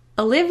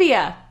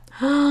 Olivia.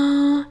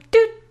 Doot,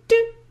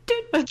 doot,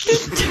 doot,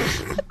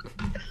 doot.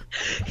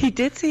 He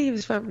did say he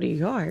was from New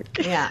York.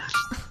 Yeah.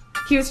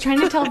 He was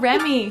trying to tell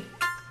Remy.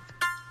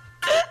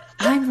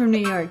 I'm from New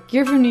York.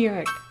 You're from New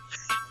York.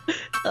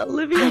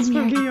 Olivia's I'm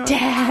from your New York.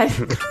 dad.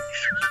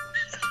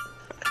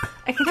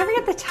 I can never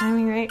get the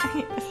timing right.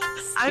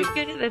 I'm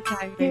good at the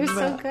timing. You're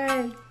so but-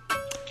 good.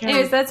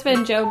 Anyways, that's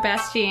been Joe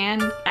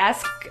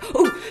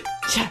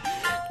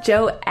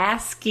Joe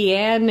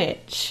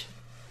Askianich.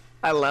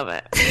 I love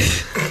it.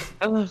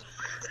 I love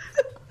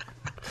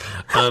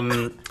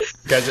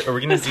Guys, are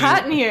we gonna It's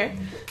hot in here.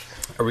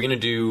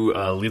 do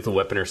Lethal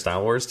Weapon or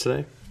Star Wars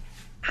today?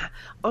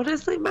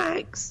 Honestly,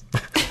 Max.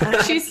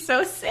 She's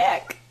so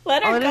sick.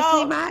 Let her Honestly,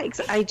 go. Max,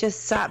 I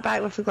just sat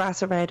back with a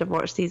glass of red and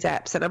watched these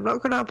apps, and I'm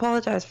not going to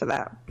apologize for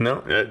that.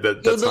 No, You'll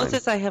that's fine.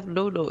 notice I have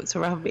no notes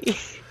around me.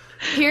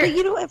 Here, But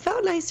you know, it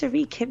felt nice to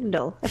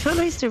rekindle. It felt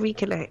nice to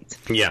reconnect.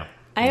 Yeah,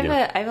 I have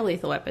yeah. a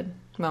Lethal Weapon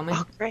moment.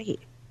 Oh, great.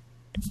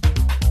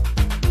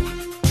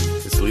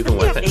 It's Lethal I'm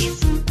Weapon.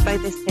 amazed by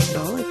this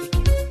technology.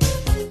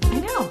 I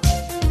know.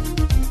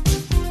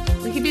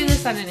 We could do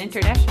this on an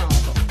international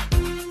level.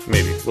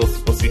 Maybe we'll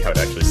see how it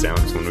actually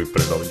sounds when we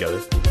put it all together.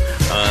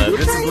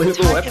 This is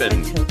Lethal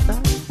Weapon,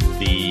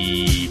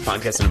 the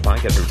podcast and a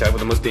podcast where we talk about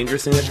the most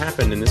dangerous thing that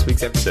happened in this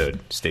week's episode.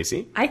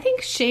 Stacey? I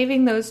think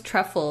shaving those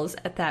truffles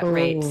at that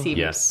rate seems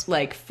Yes.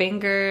 like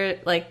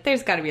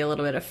there's got to be a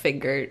little bit of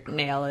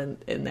fingernail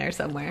in there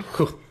somewhere.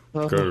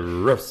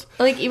 Gross.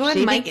 Like even when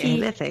Shaving Mikey,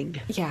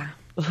 anything. yeah,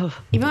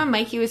 even when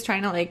Mikey was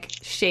trying to like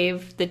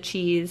shave the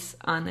cheese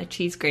on the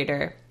cheese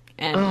grater,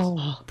 and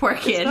poor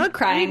kid not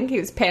crying, he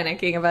was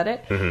panicking about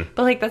it.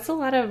 But like that's a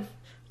lot of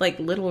like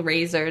little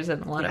razors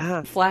and a lot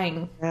of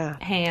flying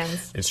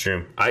hands. It's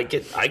true. I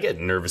get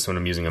nervous when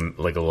I'm using a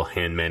little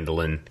hand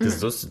mandolin because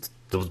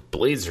those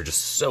blades are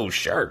just so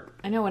sharp.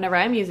 I know whenever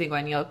I'm using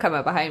one, you'll come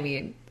up behind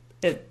me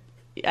and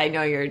I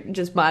know you're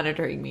just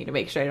monitoring me to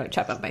make sure I don't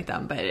chop up my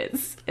thumb, but it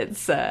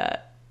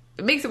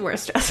makes it more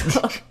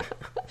stressful.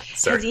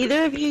 Has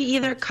either of you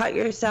either cut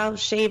yourself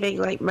shaving,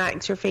 like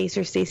Max, your face,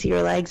 or Stacey,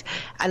 your legs,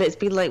 and it's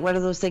been like one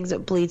of those things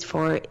that bleeds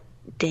for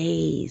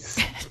days?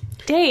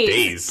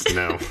 Days.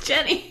 No.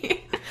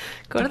 Jenny,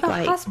 go to the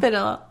Like-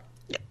 hospital.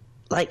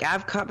 Like,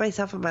 I've cut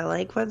myself on my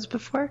leg once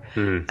before,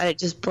 and it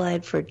just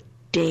bled for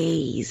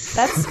days.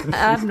 That's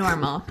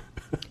abnormal.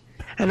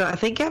 I know, I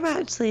think I'm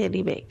actually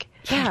anemic.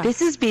 Yeah. This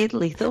has been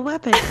Lethal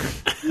Weapon.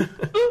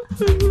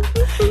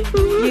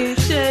 You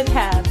should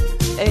have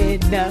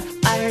enough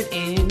iron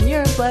in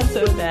your blood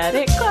so that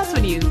it clots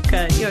when you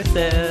cut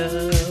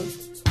yourself.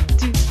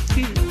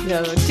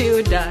 Go to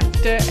a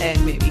doctor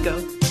and maybe go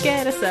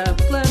get a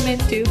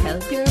supplement to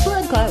help your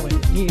blood clot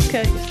when you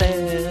cut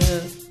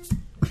yourself.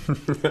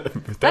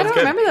 I don't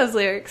remember those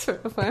lyrics from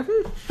before.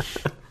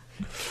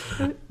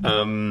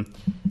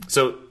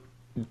 So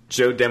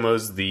Joe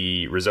demos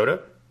the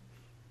risotto,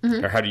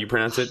 or how do you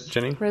pronounce it,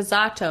 Jenny?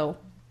 Risotto.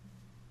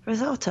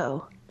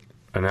 Risotto.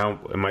 And how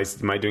am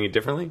I doing it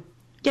differently?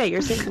 Yeah,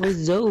 you're saying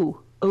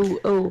risotto.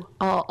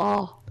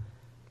 Oh.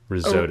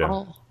 Risotto.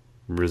 Oh.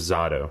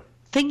 Risotto.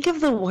 Think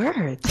of the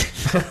word.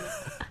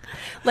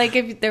 Like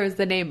if there was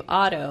the name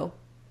Otto,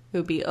 it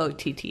would be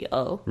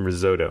OTTO.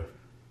 Risotto.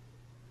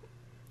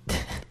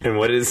 And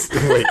what is...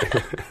 Wait.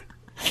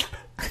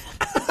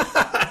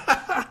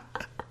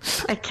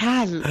 I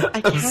can.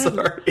 I'm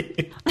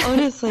sorry.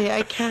 Honestly,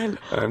 I can.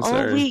 I'm All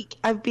sorry. week,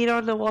 I've been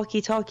on the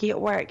walkie-talkie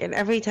at work, and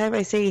every time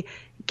I say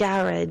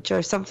garage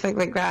or something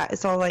like that,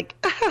 it's all like,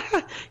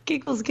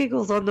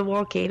 giggles on the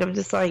walkie, and I'm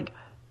just like...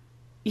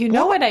 You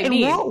know what I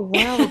mean. In what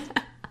world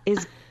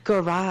is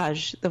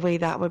garage the way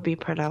that would be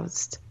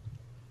pronounced?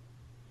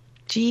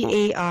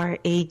 Garage.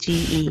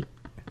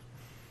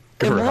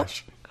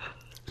 Garage.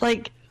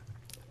 Like,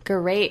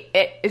 Great.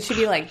 It should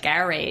be like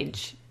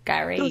garage.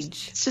 Garage.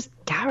 it's just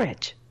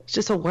garage. It's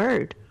just a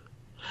word.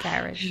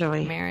 Garage.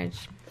 Anyway.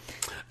 Marriage.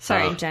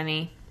 Sorry,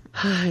 Jenny.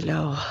 I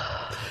know.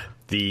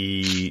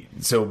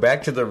 So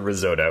back to the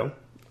risotto.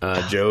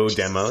 Joe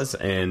demos,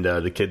 and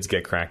the kids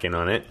get cracking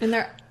on it. And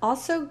they're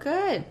also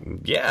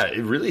good. Yeah,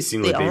 it really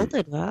seemed They like all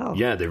did well.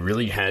 Yeah, they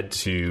really had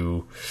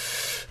to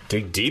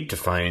dig deep to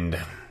find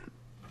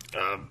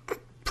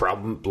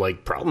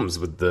problems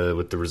with the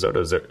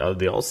risottos.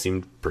 They all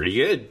seemed pretty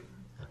good,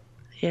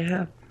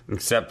 Yeah.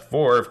 except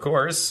for, of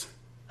course,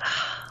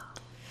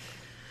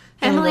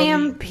 Emily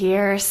and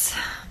Pierce.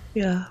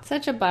 Yeah.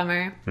 Such a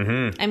bummer.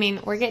 I mean,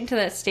 we're getting to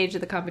that stage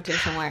of the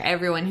competition where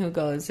everyone who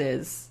goes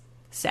is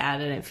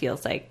sad and it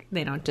feels like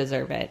they don't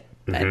deserve it.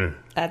 But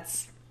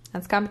that's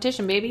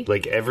competition, baby.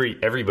 like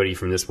everybody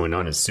from this point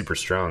on is super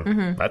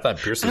strong. I thought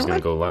Pierce was going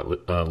to go a lot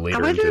later.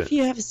 I wonder into if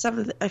you have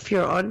if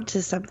you're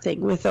onto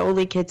something with the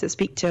only kids that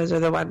speak to us are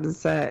the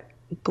ones that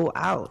go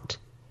out.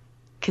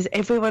 Because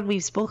everyone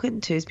we've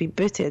spoken to has been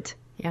booted.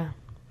 Yeah.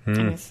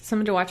 Anyways,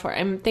 something to watch for.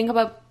 And think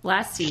about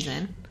last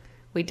season.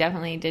 We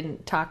definitely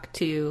didn't talk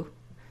to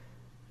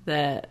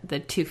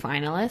the two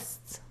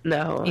finalists.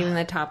 No. Even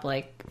the top,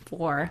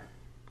 4.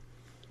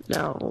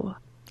 No.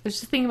 I was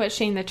just thinking about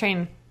Shane the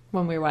Train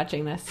when we were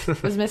watching this.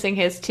 Was missing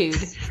his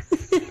tooth.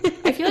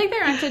 I feel like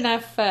there aren't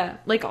enough...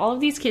 all of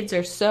these kids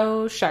are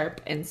so sharp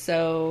and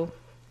so...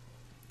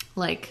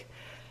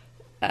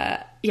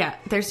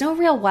 there's no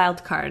real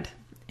wild card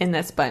in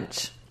this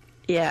bunch.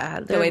 Yeah.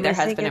 The way there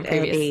has missing been in an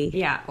previous... Eddie.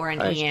 Yeah, or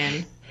an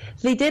Ian.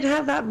 They did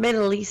have that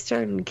Middle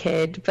Eastern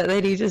kid, but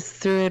then he just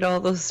threw in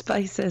all those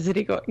spices and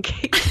he got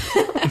kicked.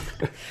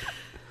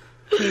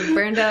 He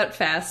burned out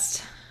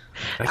fast.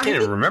 I can't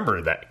even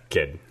remember that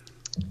kid.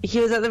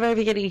 He was at the very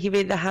beginning. He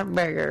made the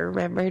hamburger,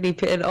 remember? And he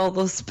put in all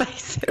those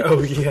spices.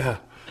 Oh yeah.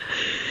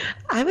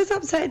 I was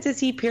upset to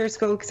see Pierce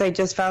go because I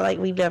just felt like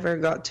we never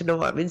got to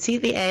know him. And see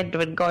the end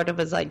when Gordon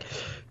was like,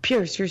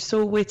 Pierce, you're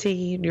so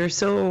witty and you're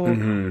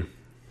so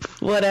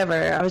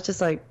whatever. I was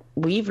just like,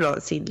 we've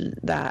not seen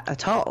that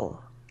at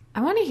all. I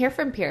want to hear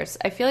from Pierce.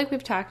 I feel like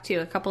we've talked to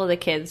a couple of the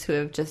kids who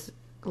have just,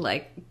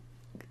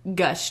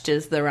 gushed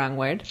is the wrong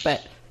word,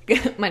 but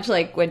much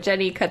like when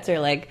Jenny cuts her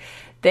leg,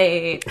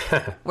 they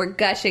were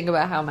gushing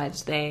about how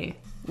much they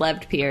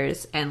loved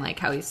Pierce and,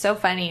 how he's so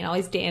funny and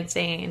always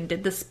dancing and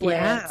did the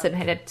splits and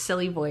had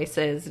silly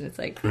voices. And it's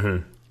like,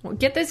 well,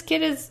 get this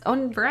kid his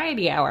own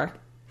variety hour.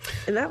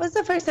 And that was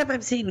the first time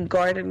I've seen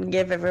Gordon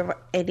give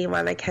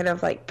anyone a kind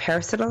of,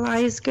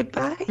 personalized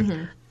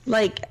goodbye.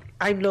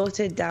 I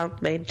noted down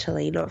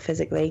mentally, not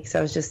physically, because I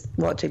was just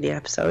watching the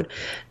episode,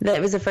 that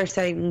it was the first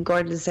time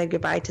Gordon said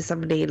goodbye to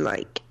somebody,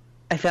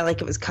 I felt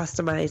like it was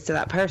customized to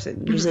that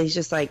person. Usually he's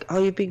just like,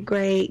 oh, you've been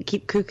great,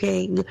 keep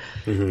cooking.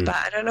 But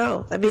I don't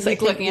know. I mean,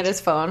 He's looking at his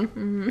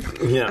phone.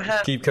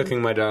 Yeah, keep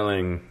cooking, my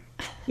darling.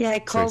 Yeah,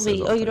 call So he me.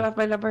 says Oh, all you the don't have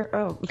my number?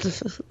 Oh.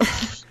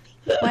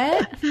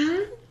 What?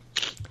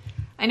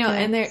 I know,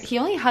 and he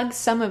only hugs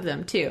some of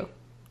them, too.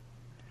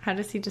 How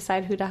does he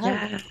decide who to hug?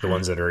 Yeah. The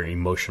ones that are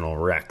emotional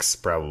wrecks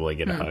probably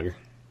get a hug.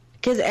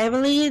 Because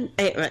Emily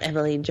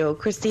and Joe,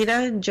 Christina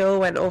and Joe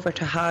went over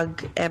to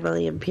hug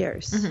Emily and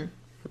Pierce.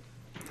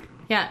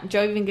 Yeah,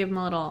 Joe even gave him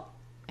a little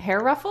hair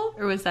ruffle,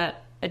 or was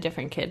that a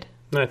different kid?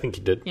 No, I think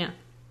he did. Yeah.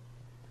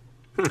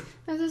 That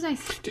was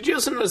nice. Did you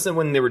also notice that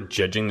when they were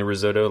judging the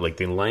risotto,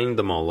 they lined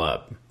them all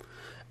up,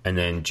 and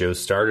then Joe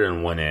started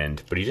on one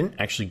end, but he didn't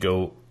actually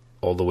go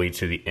all the way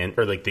to the end,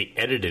 or they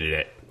edited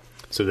it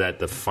so that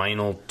the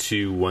final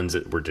two ones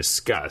that were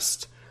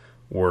discussed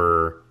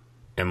were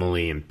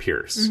Emily and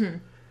Pierce.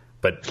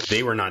 But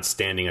they were not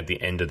standing at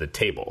the end of the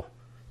table.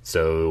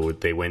 So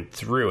they went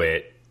through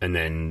it and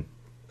then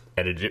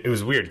edited. It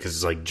was weird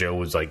because Joe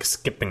was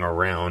skipping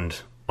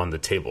around on the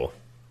table,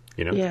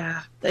 you know?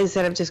 Yeah.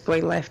 Instead of just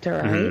going left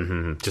or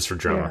right. Just for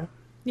drama.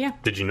 Yeah,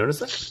 Did you notice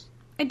that?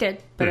 I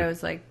did, but I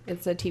was like,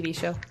 it's a TV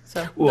show,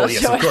 so Well, they'll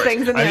yes, show of us course.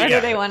 things in the I mean, order yeah.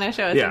 they want to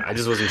show us. Yeah, I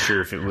just wasn't sure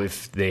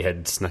if they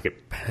had snuck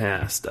it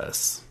past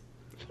us.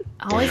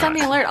 Always on the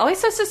alert. Always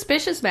so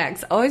suspicious,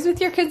 Max. Always with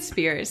your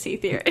conspiracy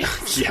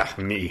theories. Yeah,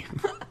 me.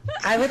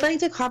 I would like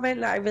to comment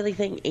that I really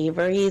think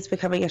Avery is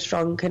becoming a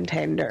strong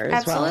contender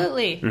as well.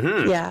 Absolutely.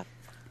 Yeah.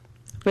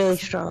 Really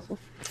strong.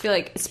 I feel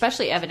like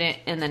especially evident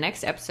in the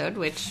next episode,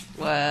 which,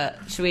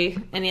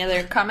 any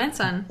other comments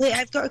on? Wait,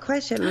 I've got a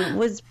question.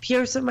 Was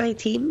Pierce on my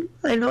team?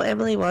 I know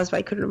Emily was, but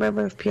I couldn't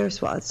remember if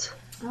Pierce was.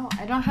 Oh,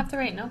 I don't have the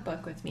right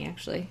notebook with me,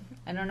 actually.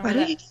 I don't know Why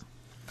where don't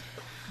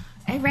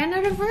I ran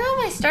out of room.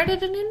 I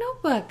started a new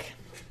notebook.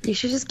 you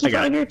should just keep it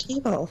on your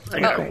table. I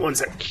got it. 1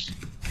 sec.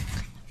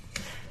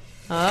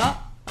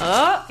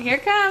 Oh, here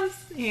comes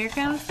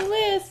the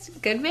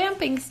list. Good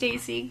vamping,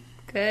 Stacy.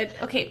 Good.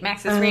 Okay,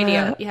 Max's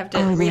radio. You have to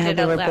read it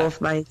they out were loud. both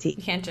my team.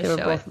 You can't They just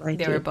were show both it. my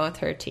They team. were both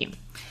her team.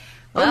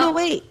 Oh, no, Well,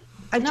 wait.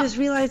 I've just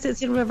realized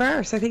it's in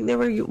reverse. I think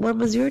one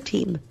was your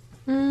team.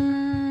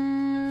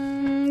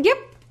 Yep.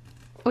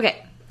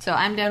 Okay, so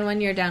I'm down 1,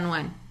 you're down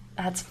 1.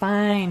 That's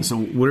fine. So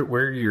where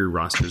are your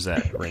rosters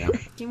at right now?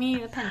 Give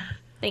me a pen.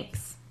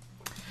 Thanks.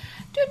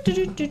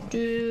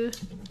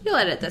 You'll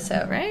edit this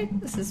out, right?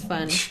 This is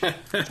fun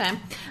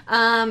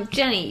time.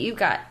 Jenny, you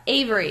got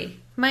Avery,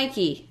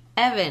 Mikey,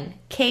 Evan,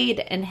 Cade,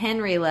 and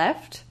Henry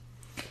left.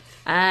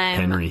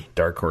 Henry,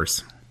 dark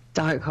horse.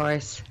 Dark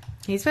horse.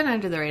 He's been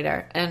under the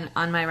radar. And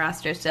on my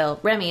roster still,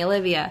 Remy,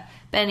 Olivia,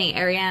 Benny,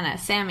 Ariana,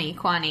 Sammy,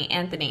 Kwani,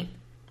 Anthony.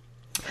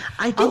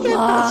 I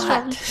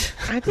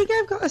think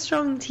I've got a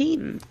strong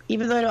team,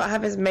 even though I don't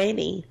have as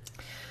many.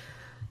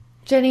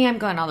 Jenny, I'm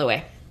going all the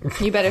way.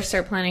 You better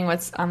start planning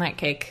what's on that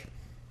cake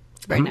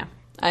right now.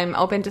 I'm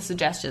open to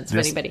suggestions of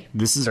anybody.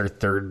 This is our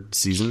 3rd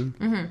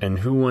season, and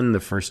who won the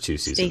first 2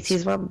 seasons?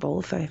 Stacey's won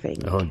both, I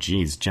think. Oh,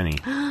 geez, Jenny.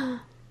 I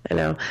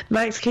know.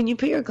 Max, can you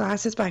put your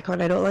glasses back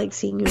on? I don't like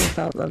seeing you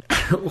without them.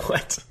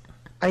 What?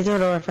 I don't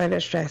know. I find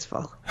it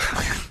stressful.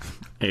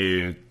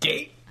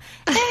 Okay.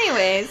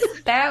 Anyways,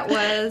 that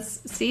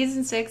was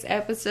season 6,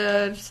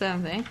 episode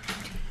something.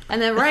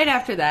 And then right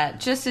after that,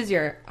 just as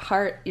you're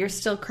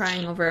still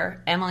crying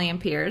over Emily and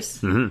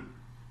Piers,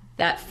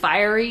 that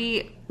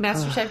fiery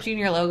MasterChef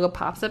Junior logo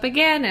pops up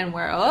again, and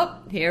we're,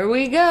 here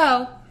we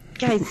go.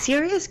 Guys,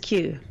 serious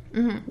Q.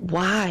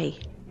 Why?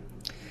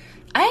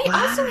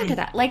 I also went to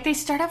that. Like, they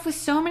start off with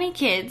so many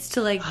kids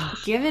to, like,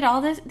 give it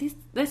all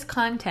this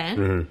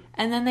content,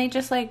 and then they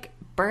just, like,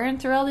 burn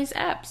through all these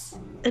eps.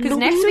 Because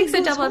next week's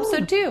a double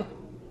episode, too.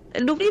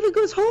 And nobody even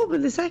goes home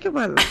in the second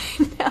one.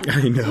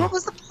 I know. What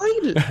was the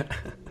point?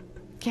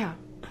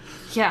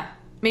 Yeah.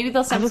 Maybe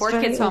they'll send 4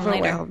 kids home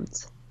later.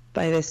 Overwhelmed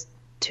by this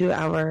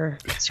 2-hour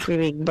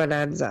screaming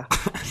bonanza.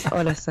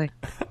 Honestly.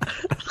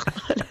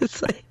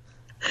 It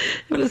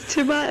was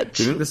too much.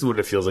 Do you think this is what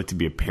it feels like to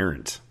be a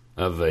parent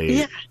of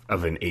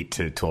an 8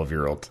 to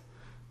 12-year-old?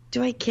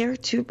 Do I care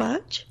too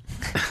much?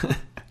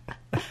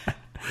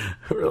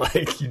 Or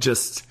like you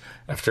just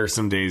after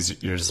some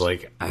days you're just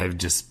like, I've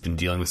just been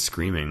dealing with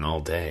screaming all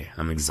day.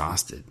 I'm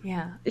exhausted.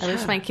 Yeah. I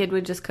wish my kid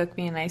would just cook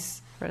me a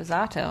nice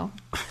risotto.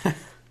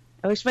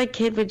 I wish my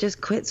kid would just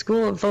quit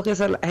school and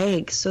focus on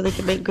eggs so they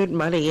can make good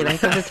money and I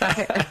can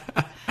retire.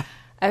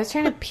 I was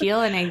trying to peel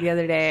an egg the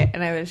other day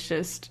and I was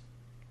just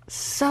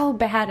so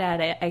bad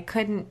at it. I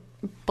couldn't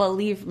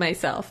believe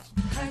myself.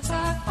 Is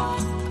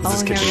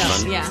this kitchen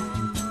fun? Yeah.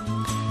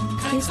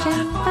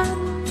 Kitchen fun.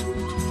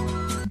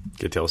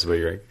 Can you tell us about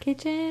your egg?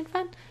 Kitchen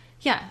fun.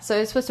 Yeah, so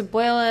it's supposed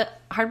to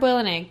hard boil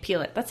an egg, peel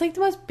it. That's like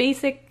the most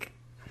basic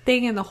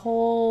thing in the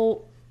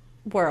whole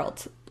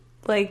world.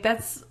 Like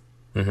that's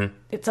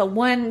it's a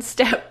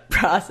 1-step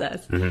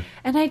process. And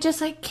I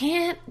just like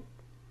can't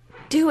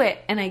do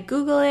it. And I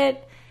Google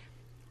it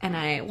and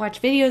I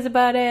watch videos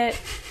about it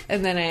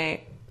and then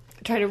I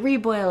try to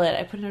reboil it.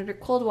 I put it under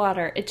cold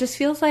water. It just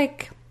feels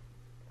like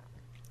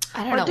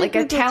I don't know, like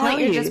a talent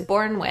you're just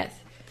born with.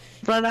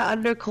 Run it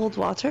under cold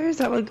water? Is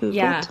that what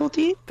Google told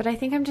you? But I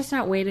think I'm just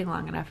not waiting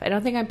long enough. I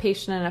don't think I'm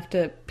patient enough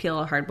to peel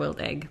a hard-boiled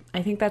egg.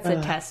 I think that's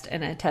a test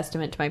and a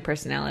testament to my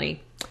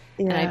personality.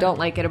 Yeah. And I don't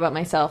like it about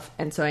myself,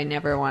 and so I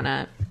never want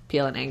to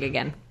peel an egg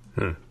again.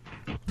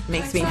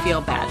 Makes me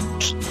feel bad.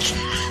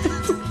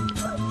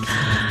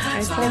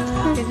 Sorry,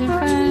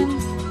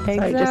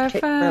 just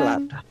kicked my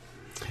laptop.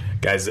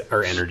 Guys,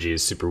 our energy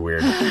is super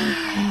weird.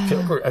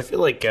 I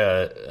feel like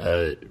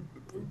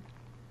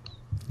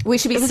we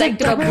should be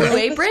psyched about Blue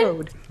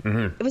Apron.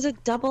 It was a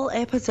double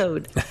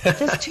episode.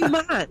 That's too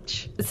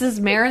much. This is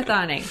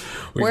marathoning.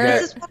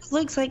 This is what it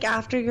looks like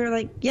after you're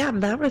like,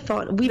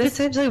 marathon. We've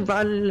essentially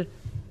run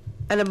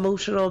an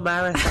emotional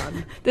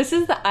marathon. This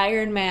is the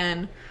Iron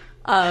Man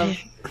of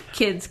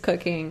kids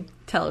cooking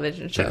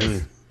television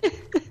shows.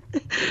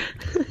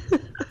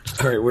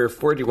 All right, we're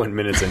 41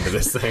 minutes into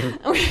this thing.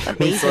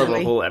 We still have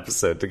a whole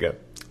episode to go.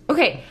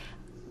 Okay,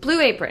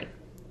 Blue Apron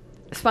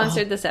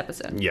sponsored this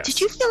episode. Yes. Did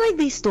you feel like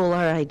they stole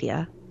our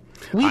idea?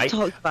 We've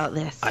talked about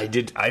this. I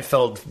did. I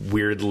felt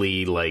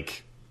weirdly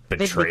like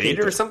betrayed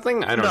or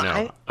something. I don't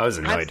know. I was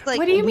annoyed.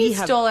 What do you mean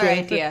stole our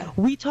idea?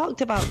 We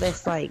talked about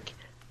this like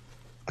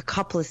a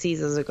couple of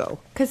seasons ago.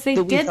 Because they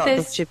did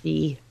this should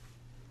be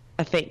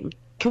a thing.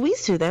 Can we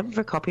sue them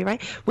for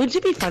copyright? Wouldn't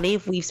it be funny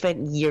if we've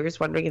spent years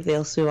wondering if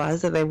they'll sue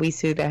us and then we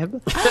sue them?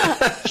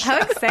 How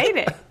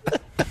exciting.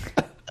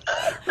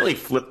 Really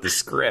flipped the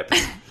script.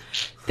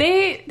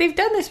 They've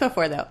done this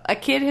before, though. A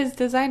kid has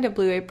designed a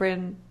Blue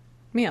Apron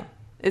meal.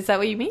 Is that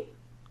what you mean?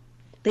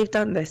 They've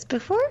done this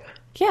before?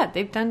 Yeah,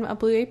 they've done a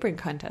Blue Apron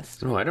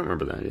contest. Oh, I don't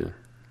remember that either.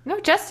 No,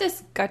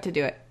 Justice got to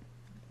do it.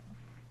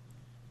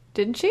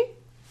 Didn't she?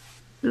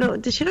 No,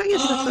 did she not get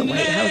stuff at the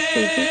White House,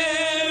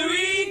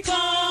 maybe?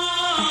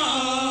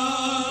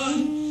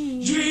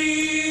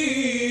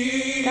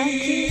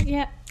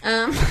 Yeah.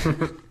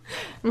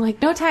 I'm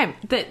like, no time.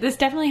 This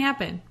definitely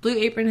happened. Blue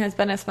Apron has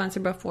been a sponsor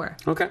before.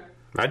 Okay.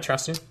 I'd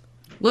trust you.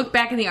 Look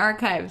back in the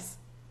archives.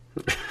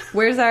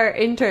 Where's our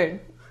intern?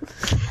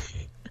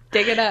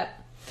 Dig it up.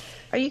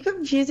 Are you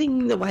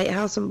confusing the White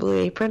House and Blue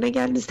Apron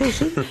again,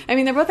 Stacey? I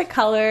mean, they're both a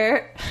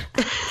color.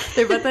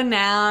 They're both a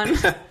noun.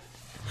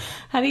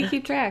 How do you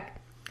keep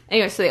track?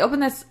 Anyway, so they open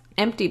this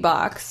empty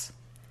box,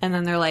 and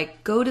then they're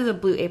like, go to the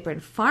Blue Apron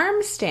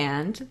farm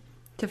stand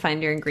to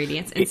find your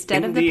ingredients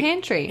instead of the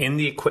pantry. In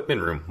the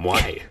equipment room.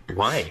 Why?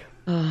 Why?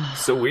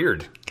 So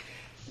weird.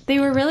 They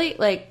were really,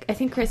 like, I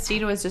think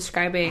Christina was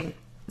describing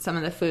some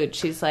of the food.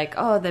 She's like,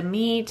 oh, the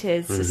meat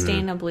is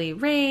sustainably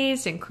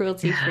raised and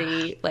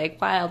cruelty-free,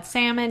 like wild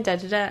salmon,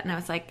 da-da-da. And I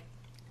was like,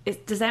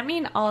 does that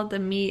mean all of the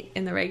meat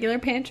in the regular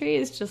pantry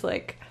is just,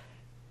 like,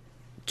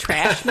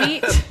 trash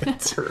meat?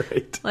 That's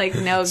right. Like,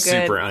 no good.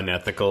 Super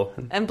unethical.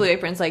 And Blue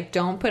Apron's like,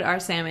 don't put our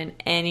salmon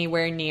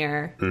anywhere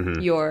near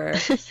your...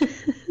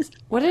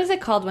 What is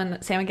it called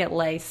when salmon get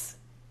lice?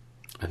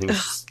 I think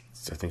it's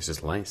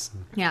just lice.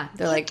 Yeah,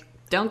 they're like,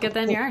 don't get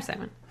that near our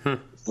salmon.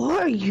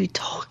 What are you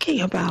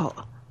talking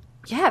about?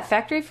 Yeah,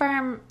 factory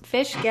farm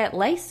fish get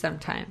lice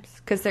sometimes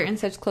because they're in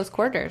such close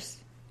quarters.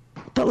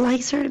 But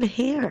lice are in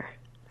hair.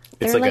 It's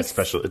They're like like a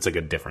special. It's like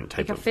a different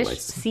type Like a of fish,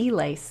 lice. sea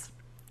lice.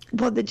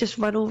 What, they just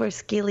run over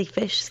scaly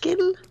fish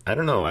skin? I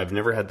don't know. I've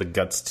never had the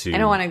guts to. I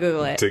don't want to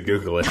Google it. To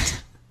Google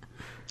it.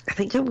 I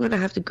think I'm going to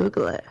have to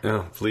Google it.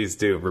 Oh, please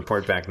do.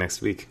 Report back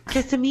next week.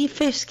 Because to me,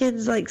 fish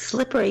skin's like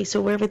slippery, so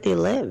where would they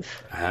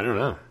live? I don't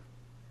know.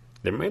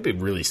 They might be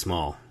really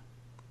small.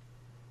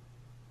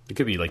 It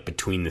could be like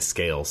between the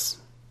scales.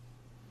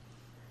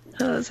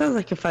 Oh, that sounds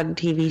like a fun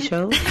TV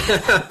show.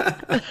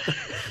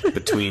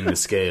 Between the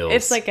scales.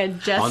 It's like a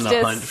justice. On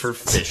the hunt for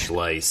fish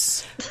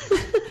lice.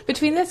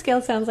 Between the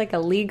scales sounds like a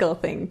legal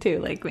thing too.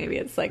 Like maybe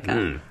it's like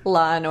a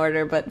Law and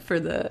Order, but for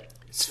the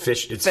It's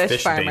fish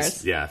Fish farmers.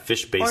 based. Yeah,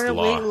 fish based Or a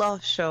law. weight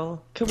loss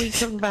show. Can we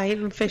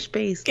combine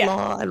fish-based Yeah.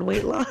 law and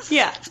weight loss?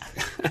 yeah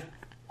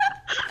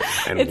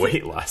And it's-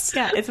 weight loss.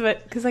 yeah. It's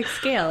what because like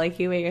scale, like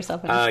you weigh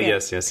yourself on a scale.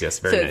 Yes. Very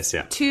So nice, it's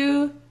yeah.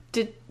 two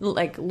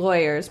like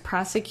lawyers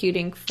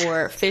prosecuting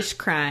for fish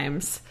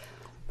crimes,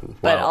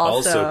 but While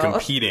also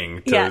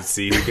competing to Yeah.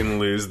 see who can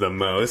lose the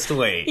most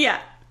weight. yeah,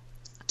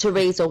 To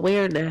raise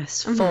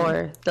awareness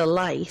for the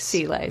lice.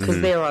 sea lice. Because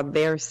they're on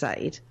their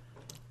side.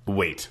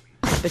 Wait.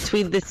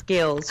 Between the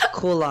scales,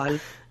 the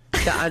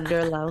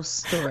underlouse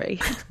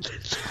story.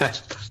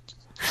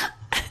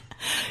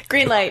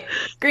 Green light,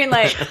 green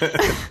light.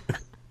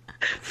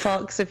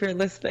 Fox, if you're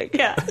listening.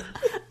 Yeah.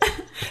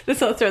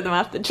 This will throw them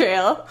off the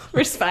trail.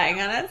 We're spying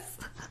on us.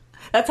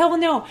 That's how we'll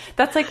know.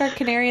 That's like our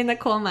canary in the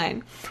coal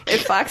mine.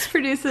 If Fox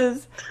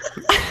produces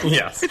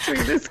Yes.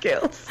 Between the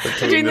scales.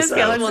 between the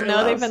scales, we'll know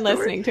Love they've been story.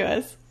 listening to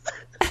us.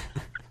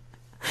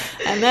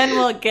 And then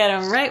we'll get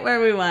them right where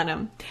we want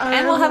them.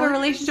 And we'll have a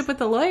relationship with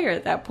the lawyer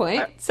at that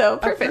point. So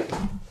perfect.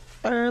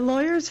 Are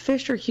lawyers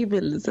fish or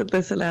humans in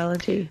this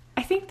analogy?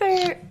 I think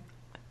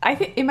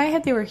in my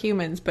head they were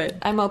humans, but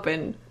I'm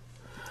open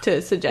to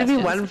suggestions.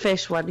 Maybe one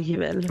fish, one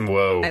human.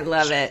 Whoa. I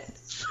love it.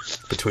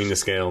 Between the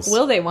scales.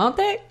 Will they, won't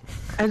they?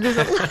 And there's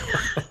a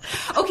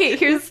Okay,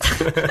 here's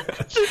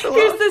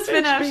the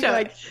spin-off show.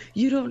 Like,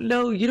 you don't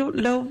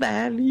know,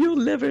 man. You'll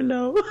never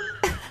know.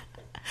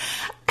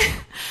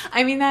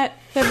 I mean, that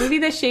movie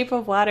The Shape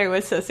of Water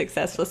was so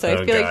successful, so I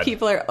Oh, feel God. like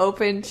people are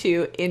open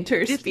to Did we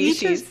interspecies.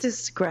 just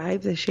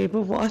describe the shape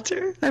of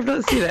water? I've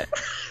not seen it.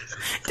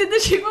 Did The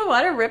Shape of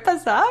Water rip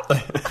us off?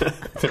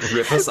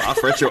 Rip us off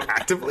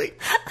retroactively?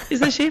 Is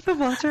the shape of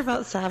water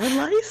about salmon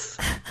lice?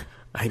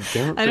 I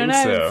don't I think don't know.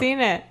 I so. haven't seen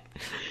it.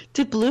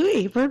 Did Blue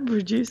Apron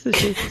produce the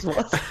shape of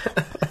water?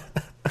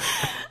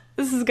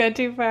 This has gone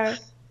too far.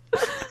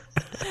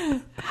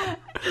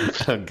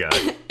 Oh, God.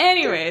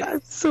 Anyways,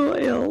 I'm so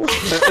ill.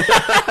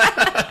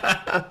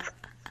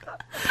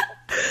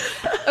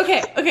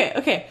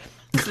 okay.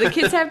 So the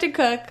kids have to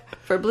cook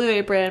for Blue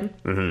Apron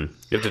You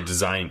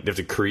have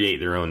to create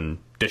their own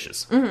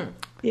dishes.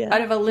 Yeah.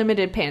 out of a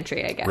limited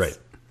pantry, I guess. Right.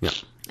 Yeah.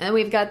 And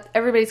we've got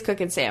everybody's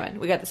cooking salmon.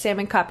 We got the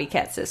salmon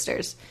copycat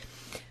sisters.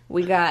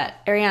 We got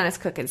Ariana's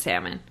cooking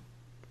salmon.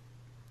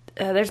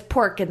 There's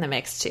pork in the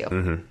mix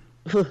too.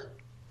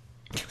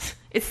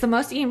 It's the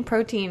most eaten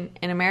protein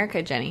in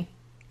America, Jenny.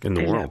 In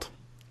the world.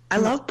 I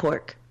love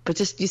pork, but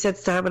just you said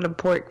salmon and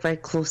pork very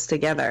close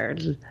together.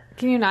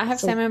 Can you not have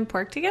salmon and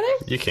pork together?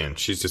 You can.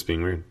 She's just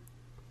being weird.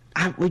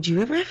 Would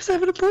you ever have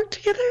salmon and pork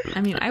together?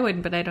 I mean, I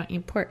wouldn't, but I don't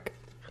eat pork.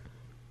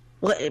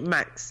 Well,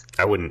 Max.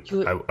 I wouldn't.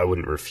 I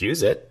wouldn't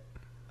refuse it.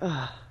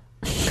 I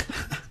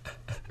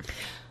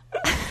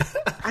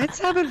had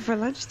salmon for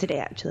lunch today,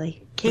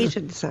 actually.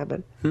 Cajun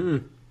salmon.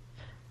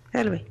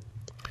 Anyway.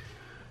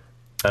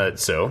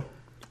 So,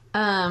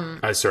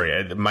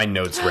 Sorry, my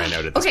notes ran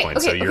out at this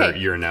point, so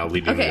you're now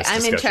leading this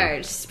discussion. I'm in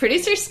charge.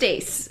 Producer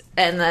Stace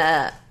and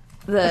I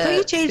thought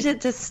you changed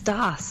it to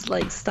Stas,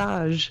 like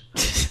stage.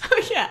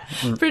 Oh yeah,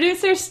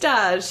 Producer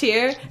Stage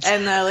here,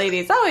 and the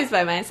lady's always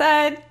by my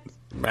side,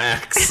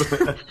 Max.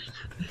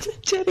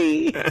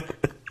 Jenny.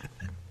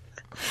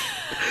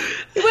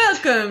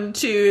 Welcome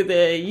to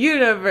the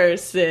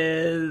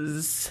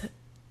universe's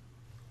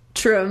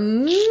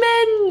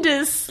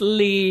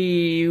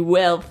tremendously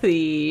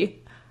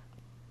wealthy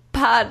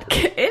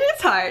podcast. It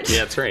is hard. Yeah,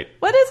 that's right.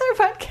 What is our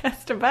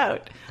podcast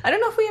about? I don't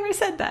know if we ever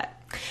said that.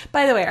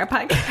 By the way, our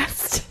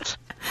podcast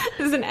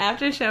is an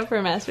after show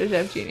for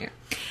MasterChef Junior.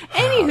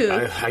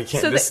 Anywho, I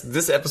can't.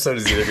 This episode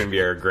is either going to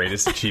be our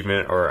greatest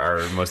achievement or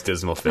our most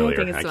dismal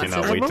failure. I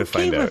cannot wait to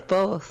find out. With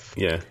both.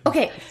 Yeah.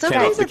 Okay, so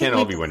they can't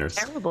all be winners.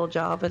 Terrible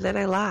job, and then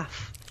I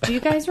laugh. Do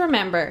you guys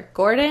remember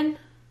Gordon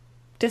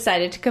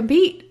decided to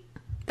compete?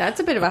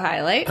 That's a bit of a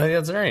highlight. Oh, yeah,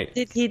 that's right.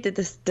 Did he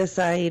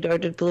decide, or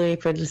did Blue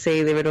Apron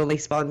say they would only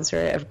sponsor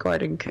it if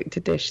Gordon cooked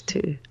a dish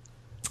too?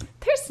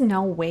 There's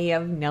no way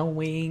of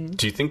knowing.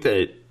 Do you think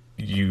that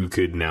you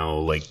could now,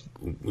 like,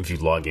 if you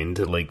log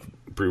into, like,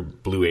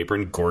 Blue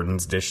Apron,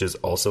 Gordon's dish is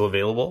also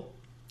available?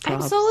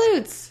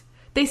 Absolutes.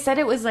 They said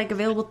it was, like,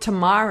 available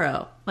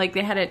tomorrow. Like,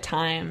 they had it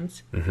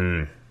timed,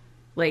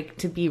 like,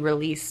 to be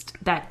released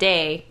that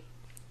day.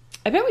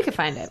 I bet we could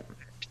find it.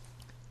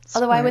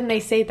 Although, why wouldn't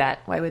they say that?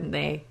 Why wouldn't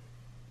they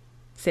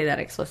say that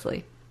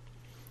explicitly?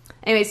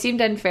 Anyway, it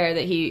seemed unfair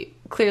that he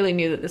clearly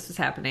knew that this was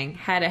happening,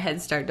 had a head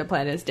start to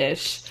plan his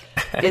dish,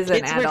 is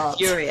an adult.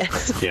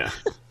 Furious. Yeah.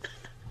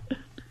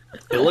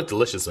 It looked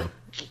delicious, though.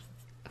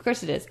 Of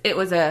course it is. It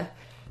was a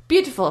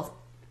beautiful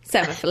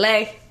salmon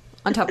fillet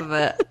on top of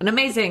an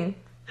amazing...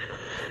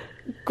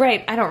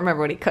 Great. I don't remember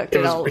what he cooked.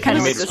 It all kind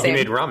of was the same.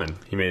 He made ramen.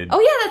 Oh,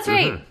 yeah, that's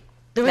right.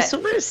 There was so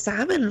much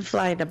salmon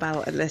flying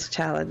about in this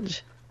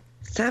challenge.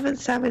 Salmon.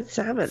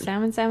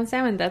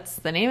 Salmon. That's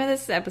the name of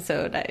this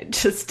episode. I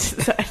just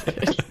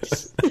decided.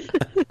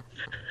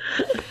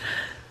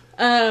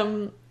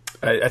 I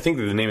think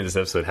that the name of this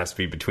episode has to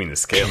be Between the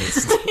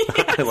Scales.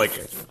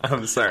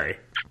 I'm sorry.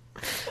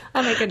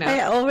 I'll make a note.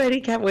 I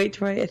already can't wait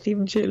to write a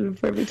theme tune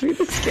for Between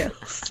the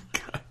Scales.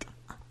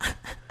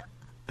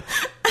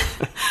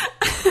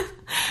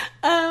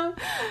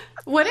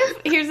 What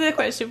if, here's the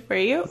question for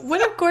you.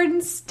 What if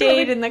Gordon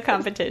stayed in the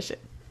competition?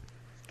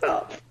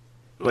 Stop.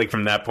 Like,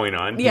 from that point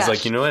on, Yeah. he's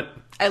like, you know what?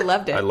 I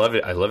loved it. I love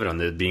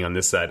it being on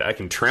this side. I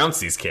can trounce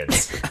these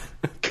kids.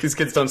 These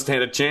kids don't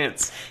stand a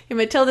chance. And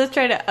Matilda's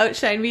trying to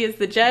outshine me as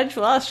the judge.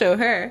 Well, I'll show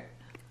her.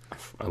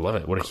 I love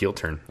it. What a heel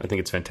turn. I think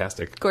it's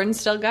fantastic. Gordon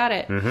still got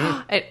it.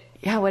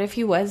 Yeah, what if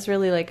he was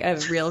really like a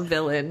real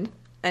villain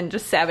and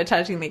just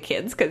sabotaging the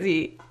kids because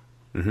he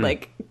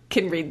like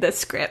can read the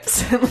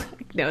scripts and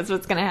like, knows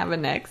what's going to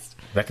happen next?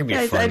 That could be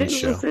a I fun didn't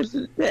show.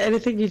 listen to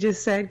anything you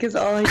just said because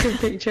all I can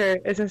picture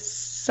is a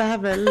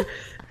salmon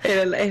in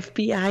an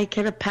FBI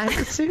kind of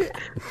pantsuit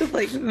with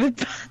like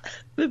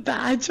the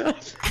badge on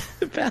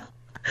the belt.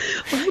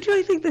 Why do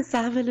I think the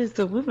salmon is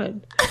the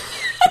woman?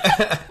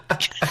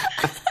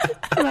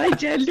 My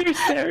gender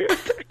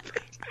stereotyping.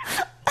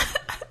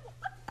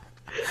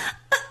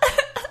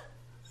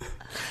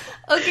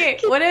 Okay,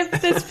 what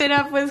if the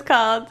spin-off was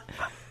called...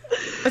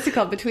 What's it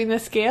called? Between the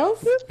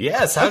Scales?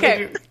 Yes. How Okay,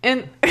 did you...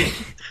 and...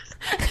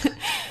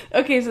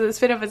 Okay, so the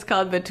spin-off is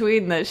called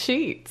Between the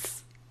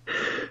Sheets.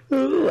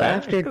 Ooh,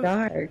 After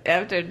Dark.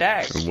 After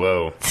Dark.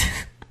 Whoa.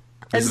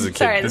 This is a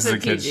kid's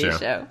PG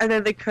show. And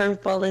then the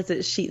curveball is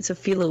it's sheets of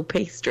phyllo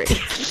pastry.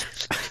 It's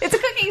a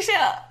cooking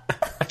show.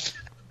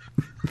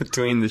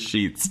 Between the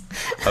Sheets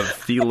of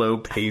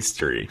phyllo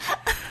pastry.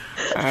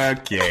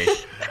 Okay.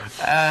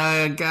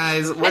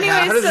 Guys,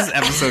 how does this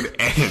episode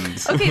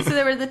end? Okay, so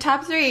there were the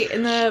top three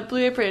in the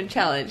Blue Apron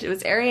Challenge. It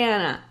was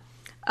Ariana.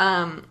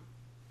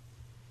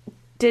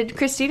 Did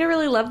Christina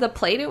really love the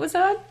plate it was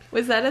on?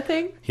 Was that a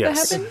thing that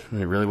happened?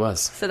 It really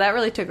was. So that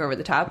really took over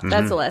the top.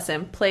 That's a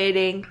lesson.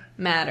 Plating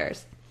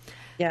matters.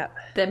 Yeah.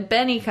 Then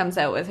Benny comes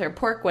out with her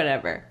pork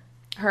whatever.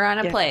 Her on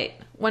a plate.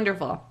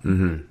 Wonderful.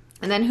 And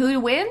then who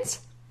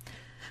wins?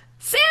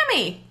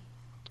 Sammy!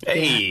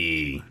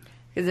 Hey!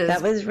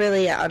 That was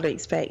really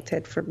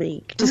unexpected for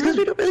me. Just because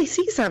we don't really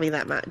see Sammy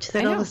that much.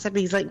 Then all of a sudden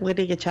he's like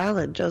winning a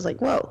challenge. I was like,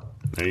 whoa.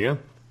 There you go.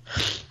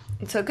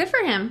 So good for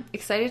him.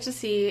 Excited to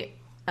see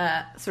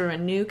sort of a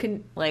new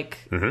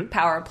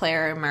power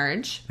player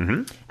emerge.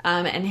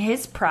 And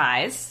his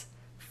prize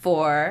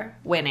for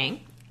winning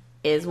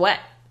is what?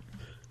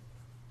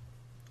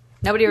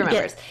 Nobody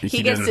remembers.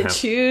 He gets to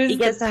choose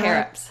the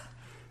pair-ups.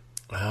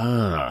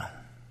 Oh.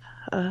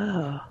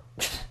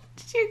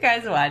 Did you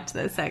guys watch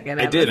the second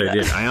I episode?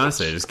 did. I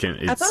honestly, I just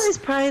can't. I thought his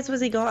prize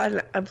was he got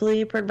a Blue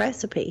Apron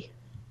recipe.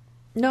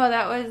 No,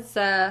 that was...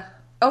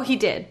 he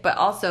did. But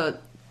also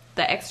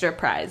the extra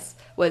prize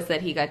was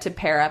that he got to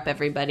pair up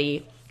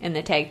everybody in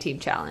the tag team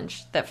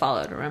challenge that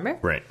followed, remember?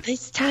 Right.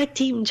 This tag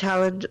team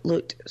challenge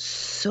looked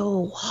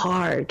so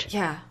hard.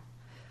 Yeah.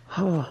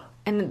 Oh.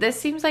 And this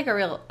seems like a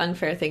real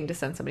unfair thing to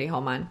send somebody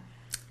home on.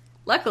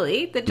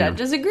 Luckily, the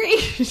judges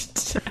agreed.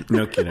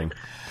 No kidding.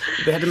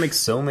 They had to make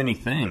so many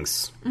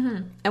things.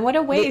 And what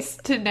a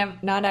waste to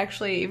not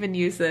actually even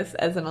use this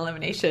as an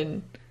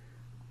elimination.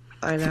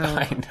 I know.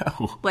 I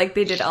know. Like,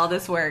 they did all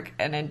this work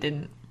and it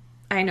didn't.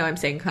 I know I'm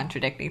saying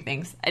contradicting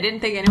things. I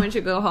didn't think anyone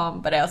should go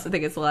home, but I also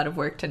think it's a lot of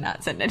work to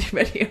not send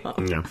anybody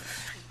home. Yeah.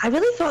 I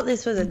really thought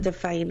this was a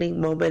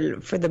defining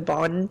moment for the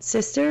Bond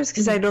sisters,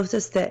 because I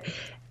noticed that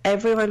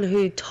everyone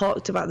who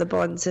talked about the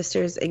Bond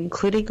sisters,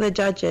 including the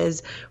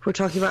judges, were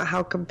talking about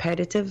how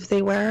competitive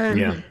they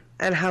were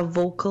and how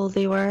vocal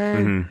they were.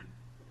 And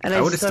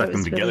I would have stuck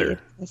them together.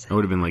 I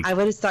would have been like, I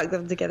would have stuck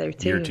them together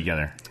too. you're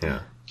together. Yeah.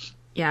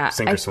 Yeah.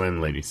 Sink or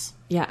swim, ladies.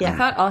 Yeah, Yeah. I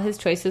thought all his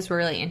choices were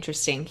really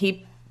interesting.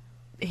 He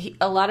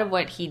a lot of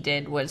what he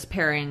did was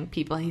pairing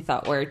people he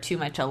thought were too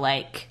much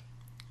alike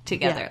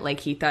together. Yeah. Like,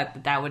 he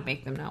thought that would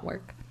make them not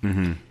work.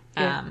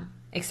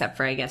 Except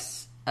for, I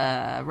guess,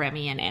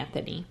 Remy and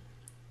Anthony.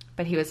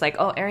 But he was like,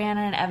 oh, Ariana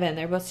and Evan,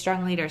 they're both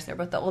strong leaders. They're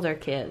both the older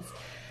kids.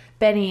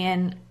 Benny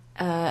and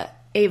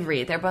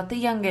Avery, they're both the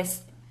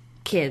youngest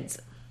kids.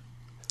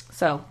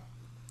 So,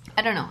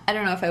 I don't know. I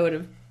don't know if I would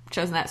have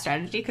chosen that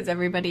strategy, because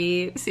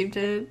everybody seemed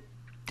to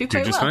do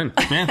quite Just well.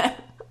 fine. Yeah.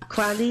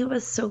 Kwani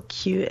was so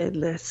cute in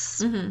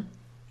this.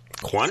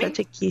 Kwani? Such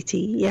a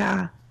cutie,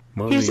 yeah.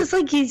 What He was was he- just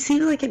like, he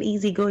seemed like an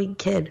easygoing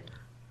kid.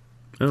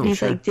 Oh, He's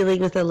sure. like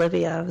dealing with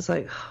Olivia. I was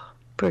like, oh,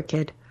 poor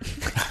kid.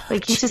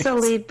 Like, he's just a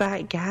laid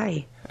back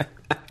guy.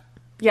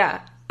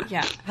 Yeah,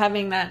 yeah.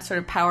 Having that sort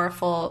of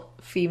powerful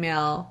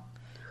female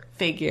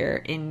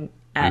figure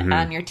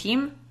on your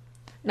team,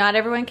 not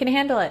everyone can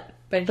handle it,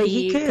 but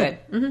he could.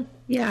 Mm-hmm.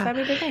 Yeah.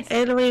 That'd be nice.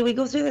 Anyway, we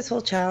go through this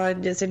whole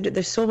challenge.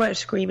 There's so much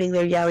screaming.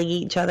 They're yelling at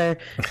each other.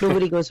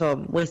 Nobody goes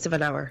home. Waste of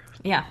an hour.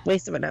 Yeah.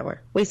 Waste of an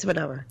hour. Waste of an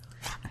hour.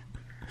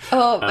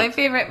 Oh, my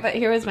favorite, but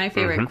here was my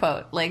favorite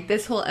quote. Like,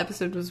 this whole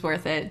episode was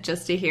worth it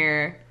just to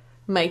hear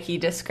Mikey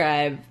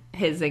describe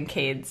his and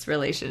Cade's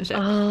relationship.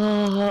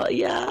 Oh,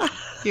 yeah.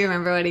 Do you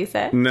remember what he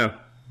said? No.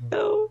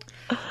 No.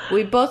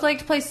 We both like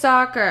to play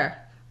soccer.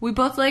 We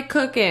both like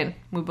cooking.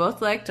 We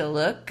both like to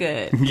look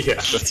good. Yeah,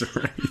 that's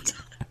right.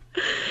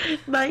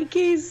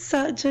 Mikey's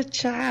such a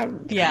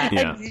champ. Yeah.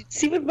 Yeah. And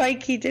see when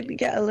Mikey didn't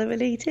get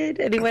eliminated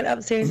and he went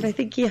upstairs and I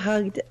think he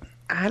hugged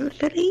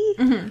Anthony?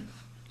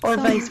 Or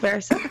vice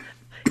versa.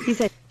 He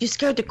said, you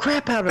scared the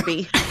crap out of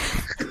me.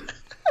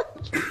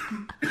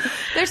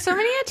 There's so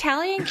many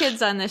Italian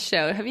kids on this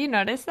show. Have you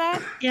noticed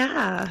that?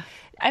 Yeah.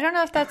 I don't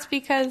know if that's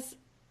because...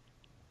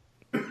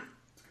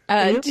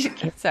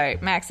 sorry,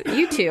 Max,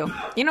 you too.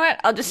 You know what?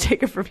 I'll just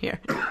take it from here.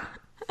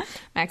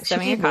 Max is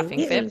having a coughing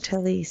Wait fit.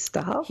 until he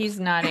stopped. He's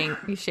nodding.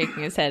 He's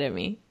shaking his head at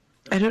me.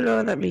 I don't know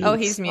what that means. Oh,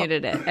 he's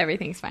muted it.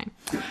 Everything's fine.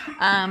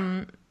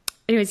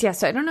 Anyways, yeah,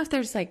 so I don't know if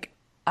there's like...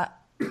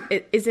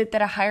 is it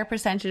that a higher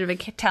percentage of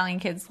Italian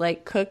kids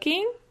like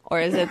cooking?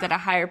 Or is it that a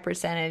higher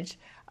percentage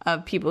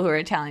of people who are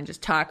Italian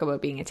just talk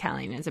about being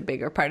Italian as a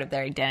bigger part of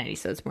their identity,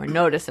 so it's more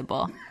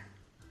noticeable?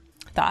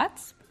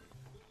 Thoughts?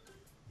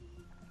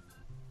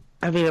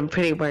 I mean, I'm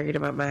pretty worried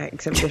about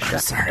Max. I'm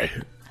just Sorry.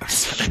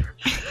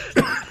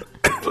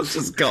 Let's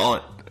just call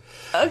it.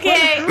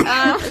 Okay.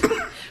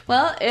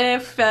 Well,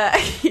 if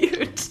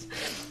you'd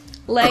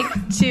like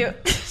to,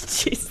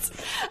 jeez,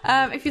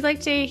 if you'd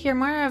like to hear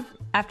more of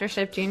After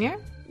Chef Junior,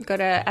 go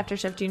to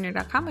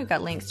AfterChefJunior.com. We've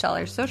got links to all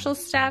our social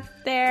stuff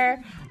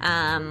there,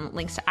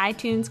 links to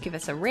iTunes. Give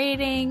us a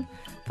rating.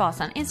 Follow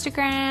us on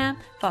Instagram.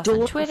 Follow us on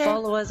don't Twitter.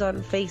 follow us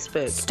on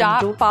Facebook.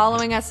 Stop Don't-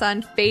 following us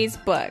on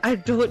Facebook. I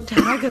don't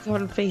tag us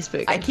on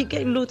Facebook. I keep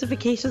getting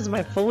notifications on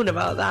my phone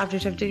about the After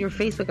Chef Junior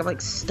Facebook. I'm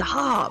like,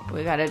 stop.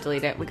 We gotta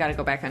delete it. We gotta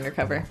go back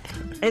undercover.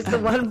 It's the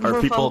one Are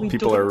profile we don't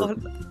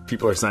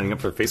people want. are signing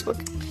up for Facebook?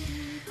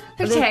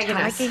 They're They're tagging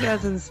us. tagging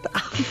us and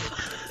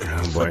stuff.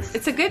 Oh boy.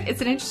 It's an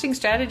interesting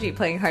strategy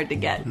playing hard to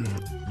get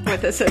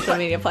with a social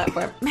media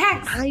platform.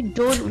 Max! I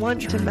don't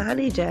want to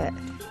manage it.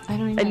 I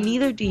don't even. And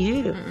neither do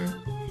you.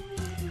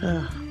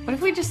 What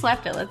if we just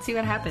left it? Let's see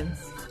what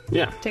happens.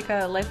 Yeah. Take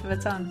a life of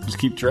its own. Just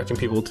keep directing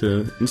people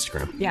to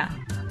Instagram. Yeah.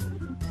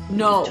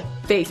 No,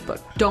 Facebook.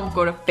 Don't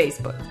go to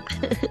Facebook.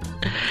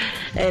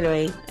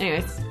 Anyway,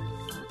 Anyways,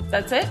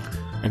 that's it.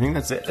 I think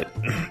that's it.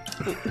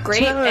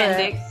 Great Sure.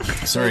 ending.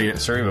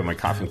 Sorry about my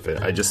coughing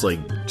fit. I just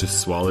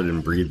swallowed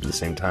and breathed at the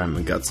same time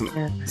and got some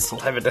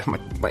saliva down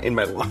in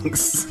my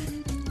lungs.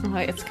 Oh,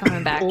 it's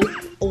coming back.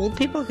 old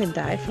people can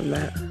die from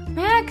that.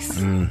 Max,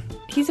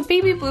 he's a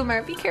baby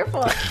boomer. Be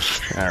careful. All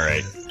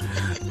right.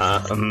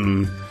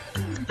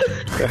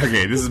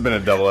 Okay, this has been a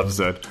double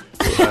episode.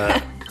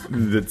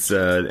 That's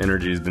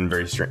energy has been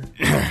very strange.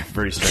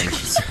 Very strange.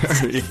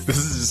 Sorry. This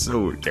is just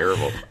so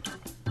terrible.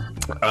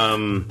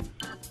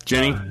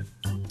 Jenny,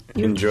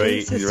 enjoy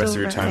face the is rest so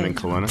of your time in red.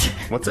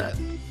 Kelowna. What's that?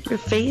 Your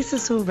face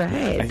is so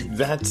red.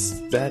 That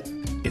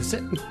is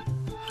it?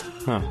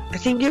 Huh. I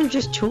think you're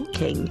just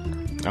choking.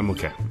 I'm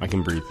okay. I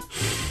can breathe.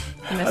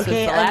 And this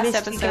Okay, was the I last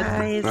missed episode. you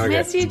guys. Okay.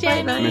 Miss you,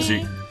 Jenny. Miss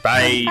you.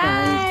 Bye.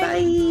 Bye.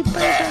 Bye. Bye.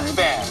 Bam,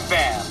 bam,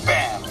 bam,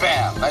 bam,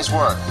 bam. Nice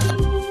work.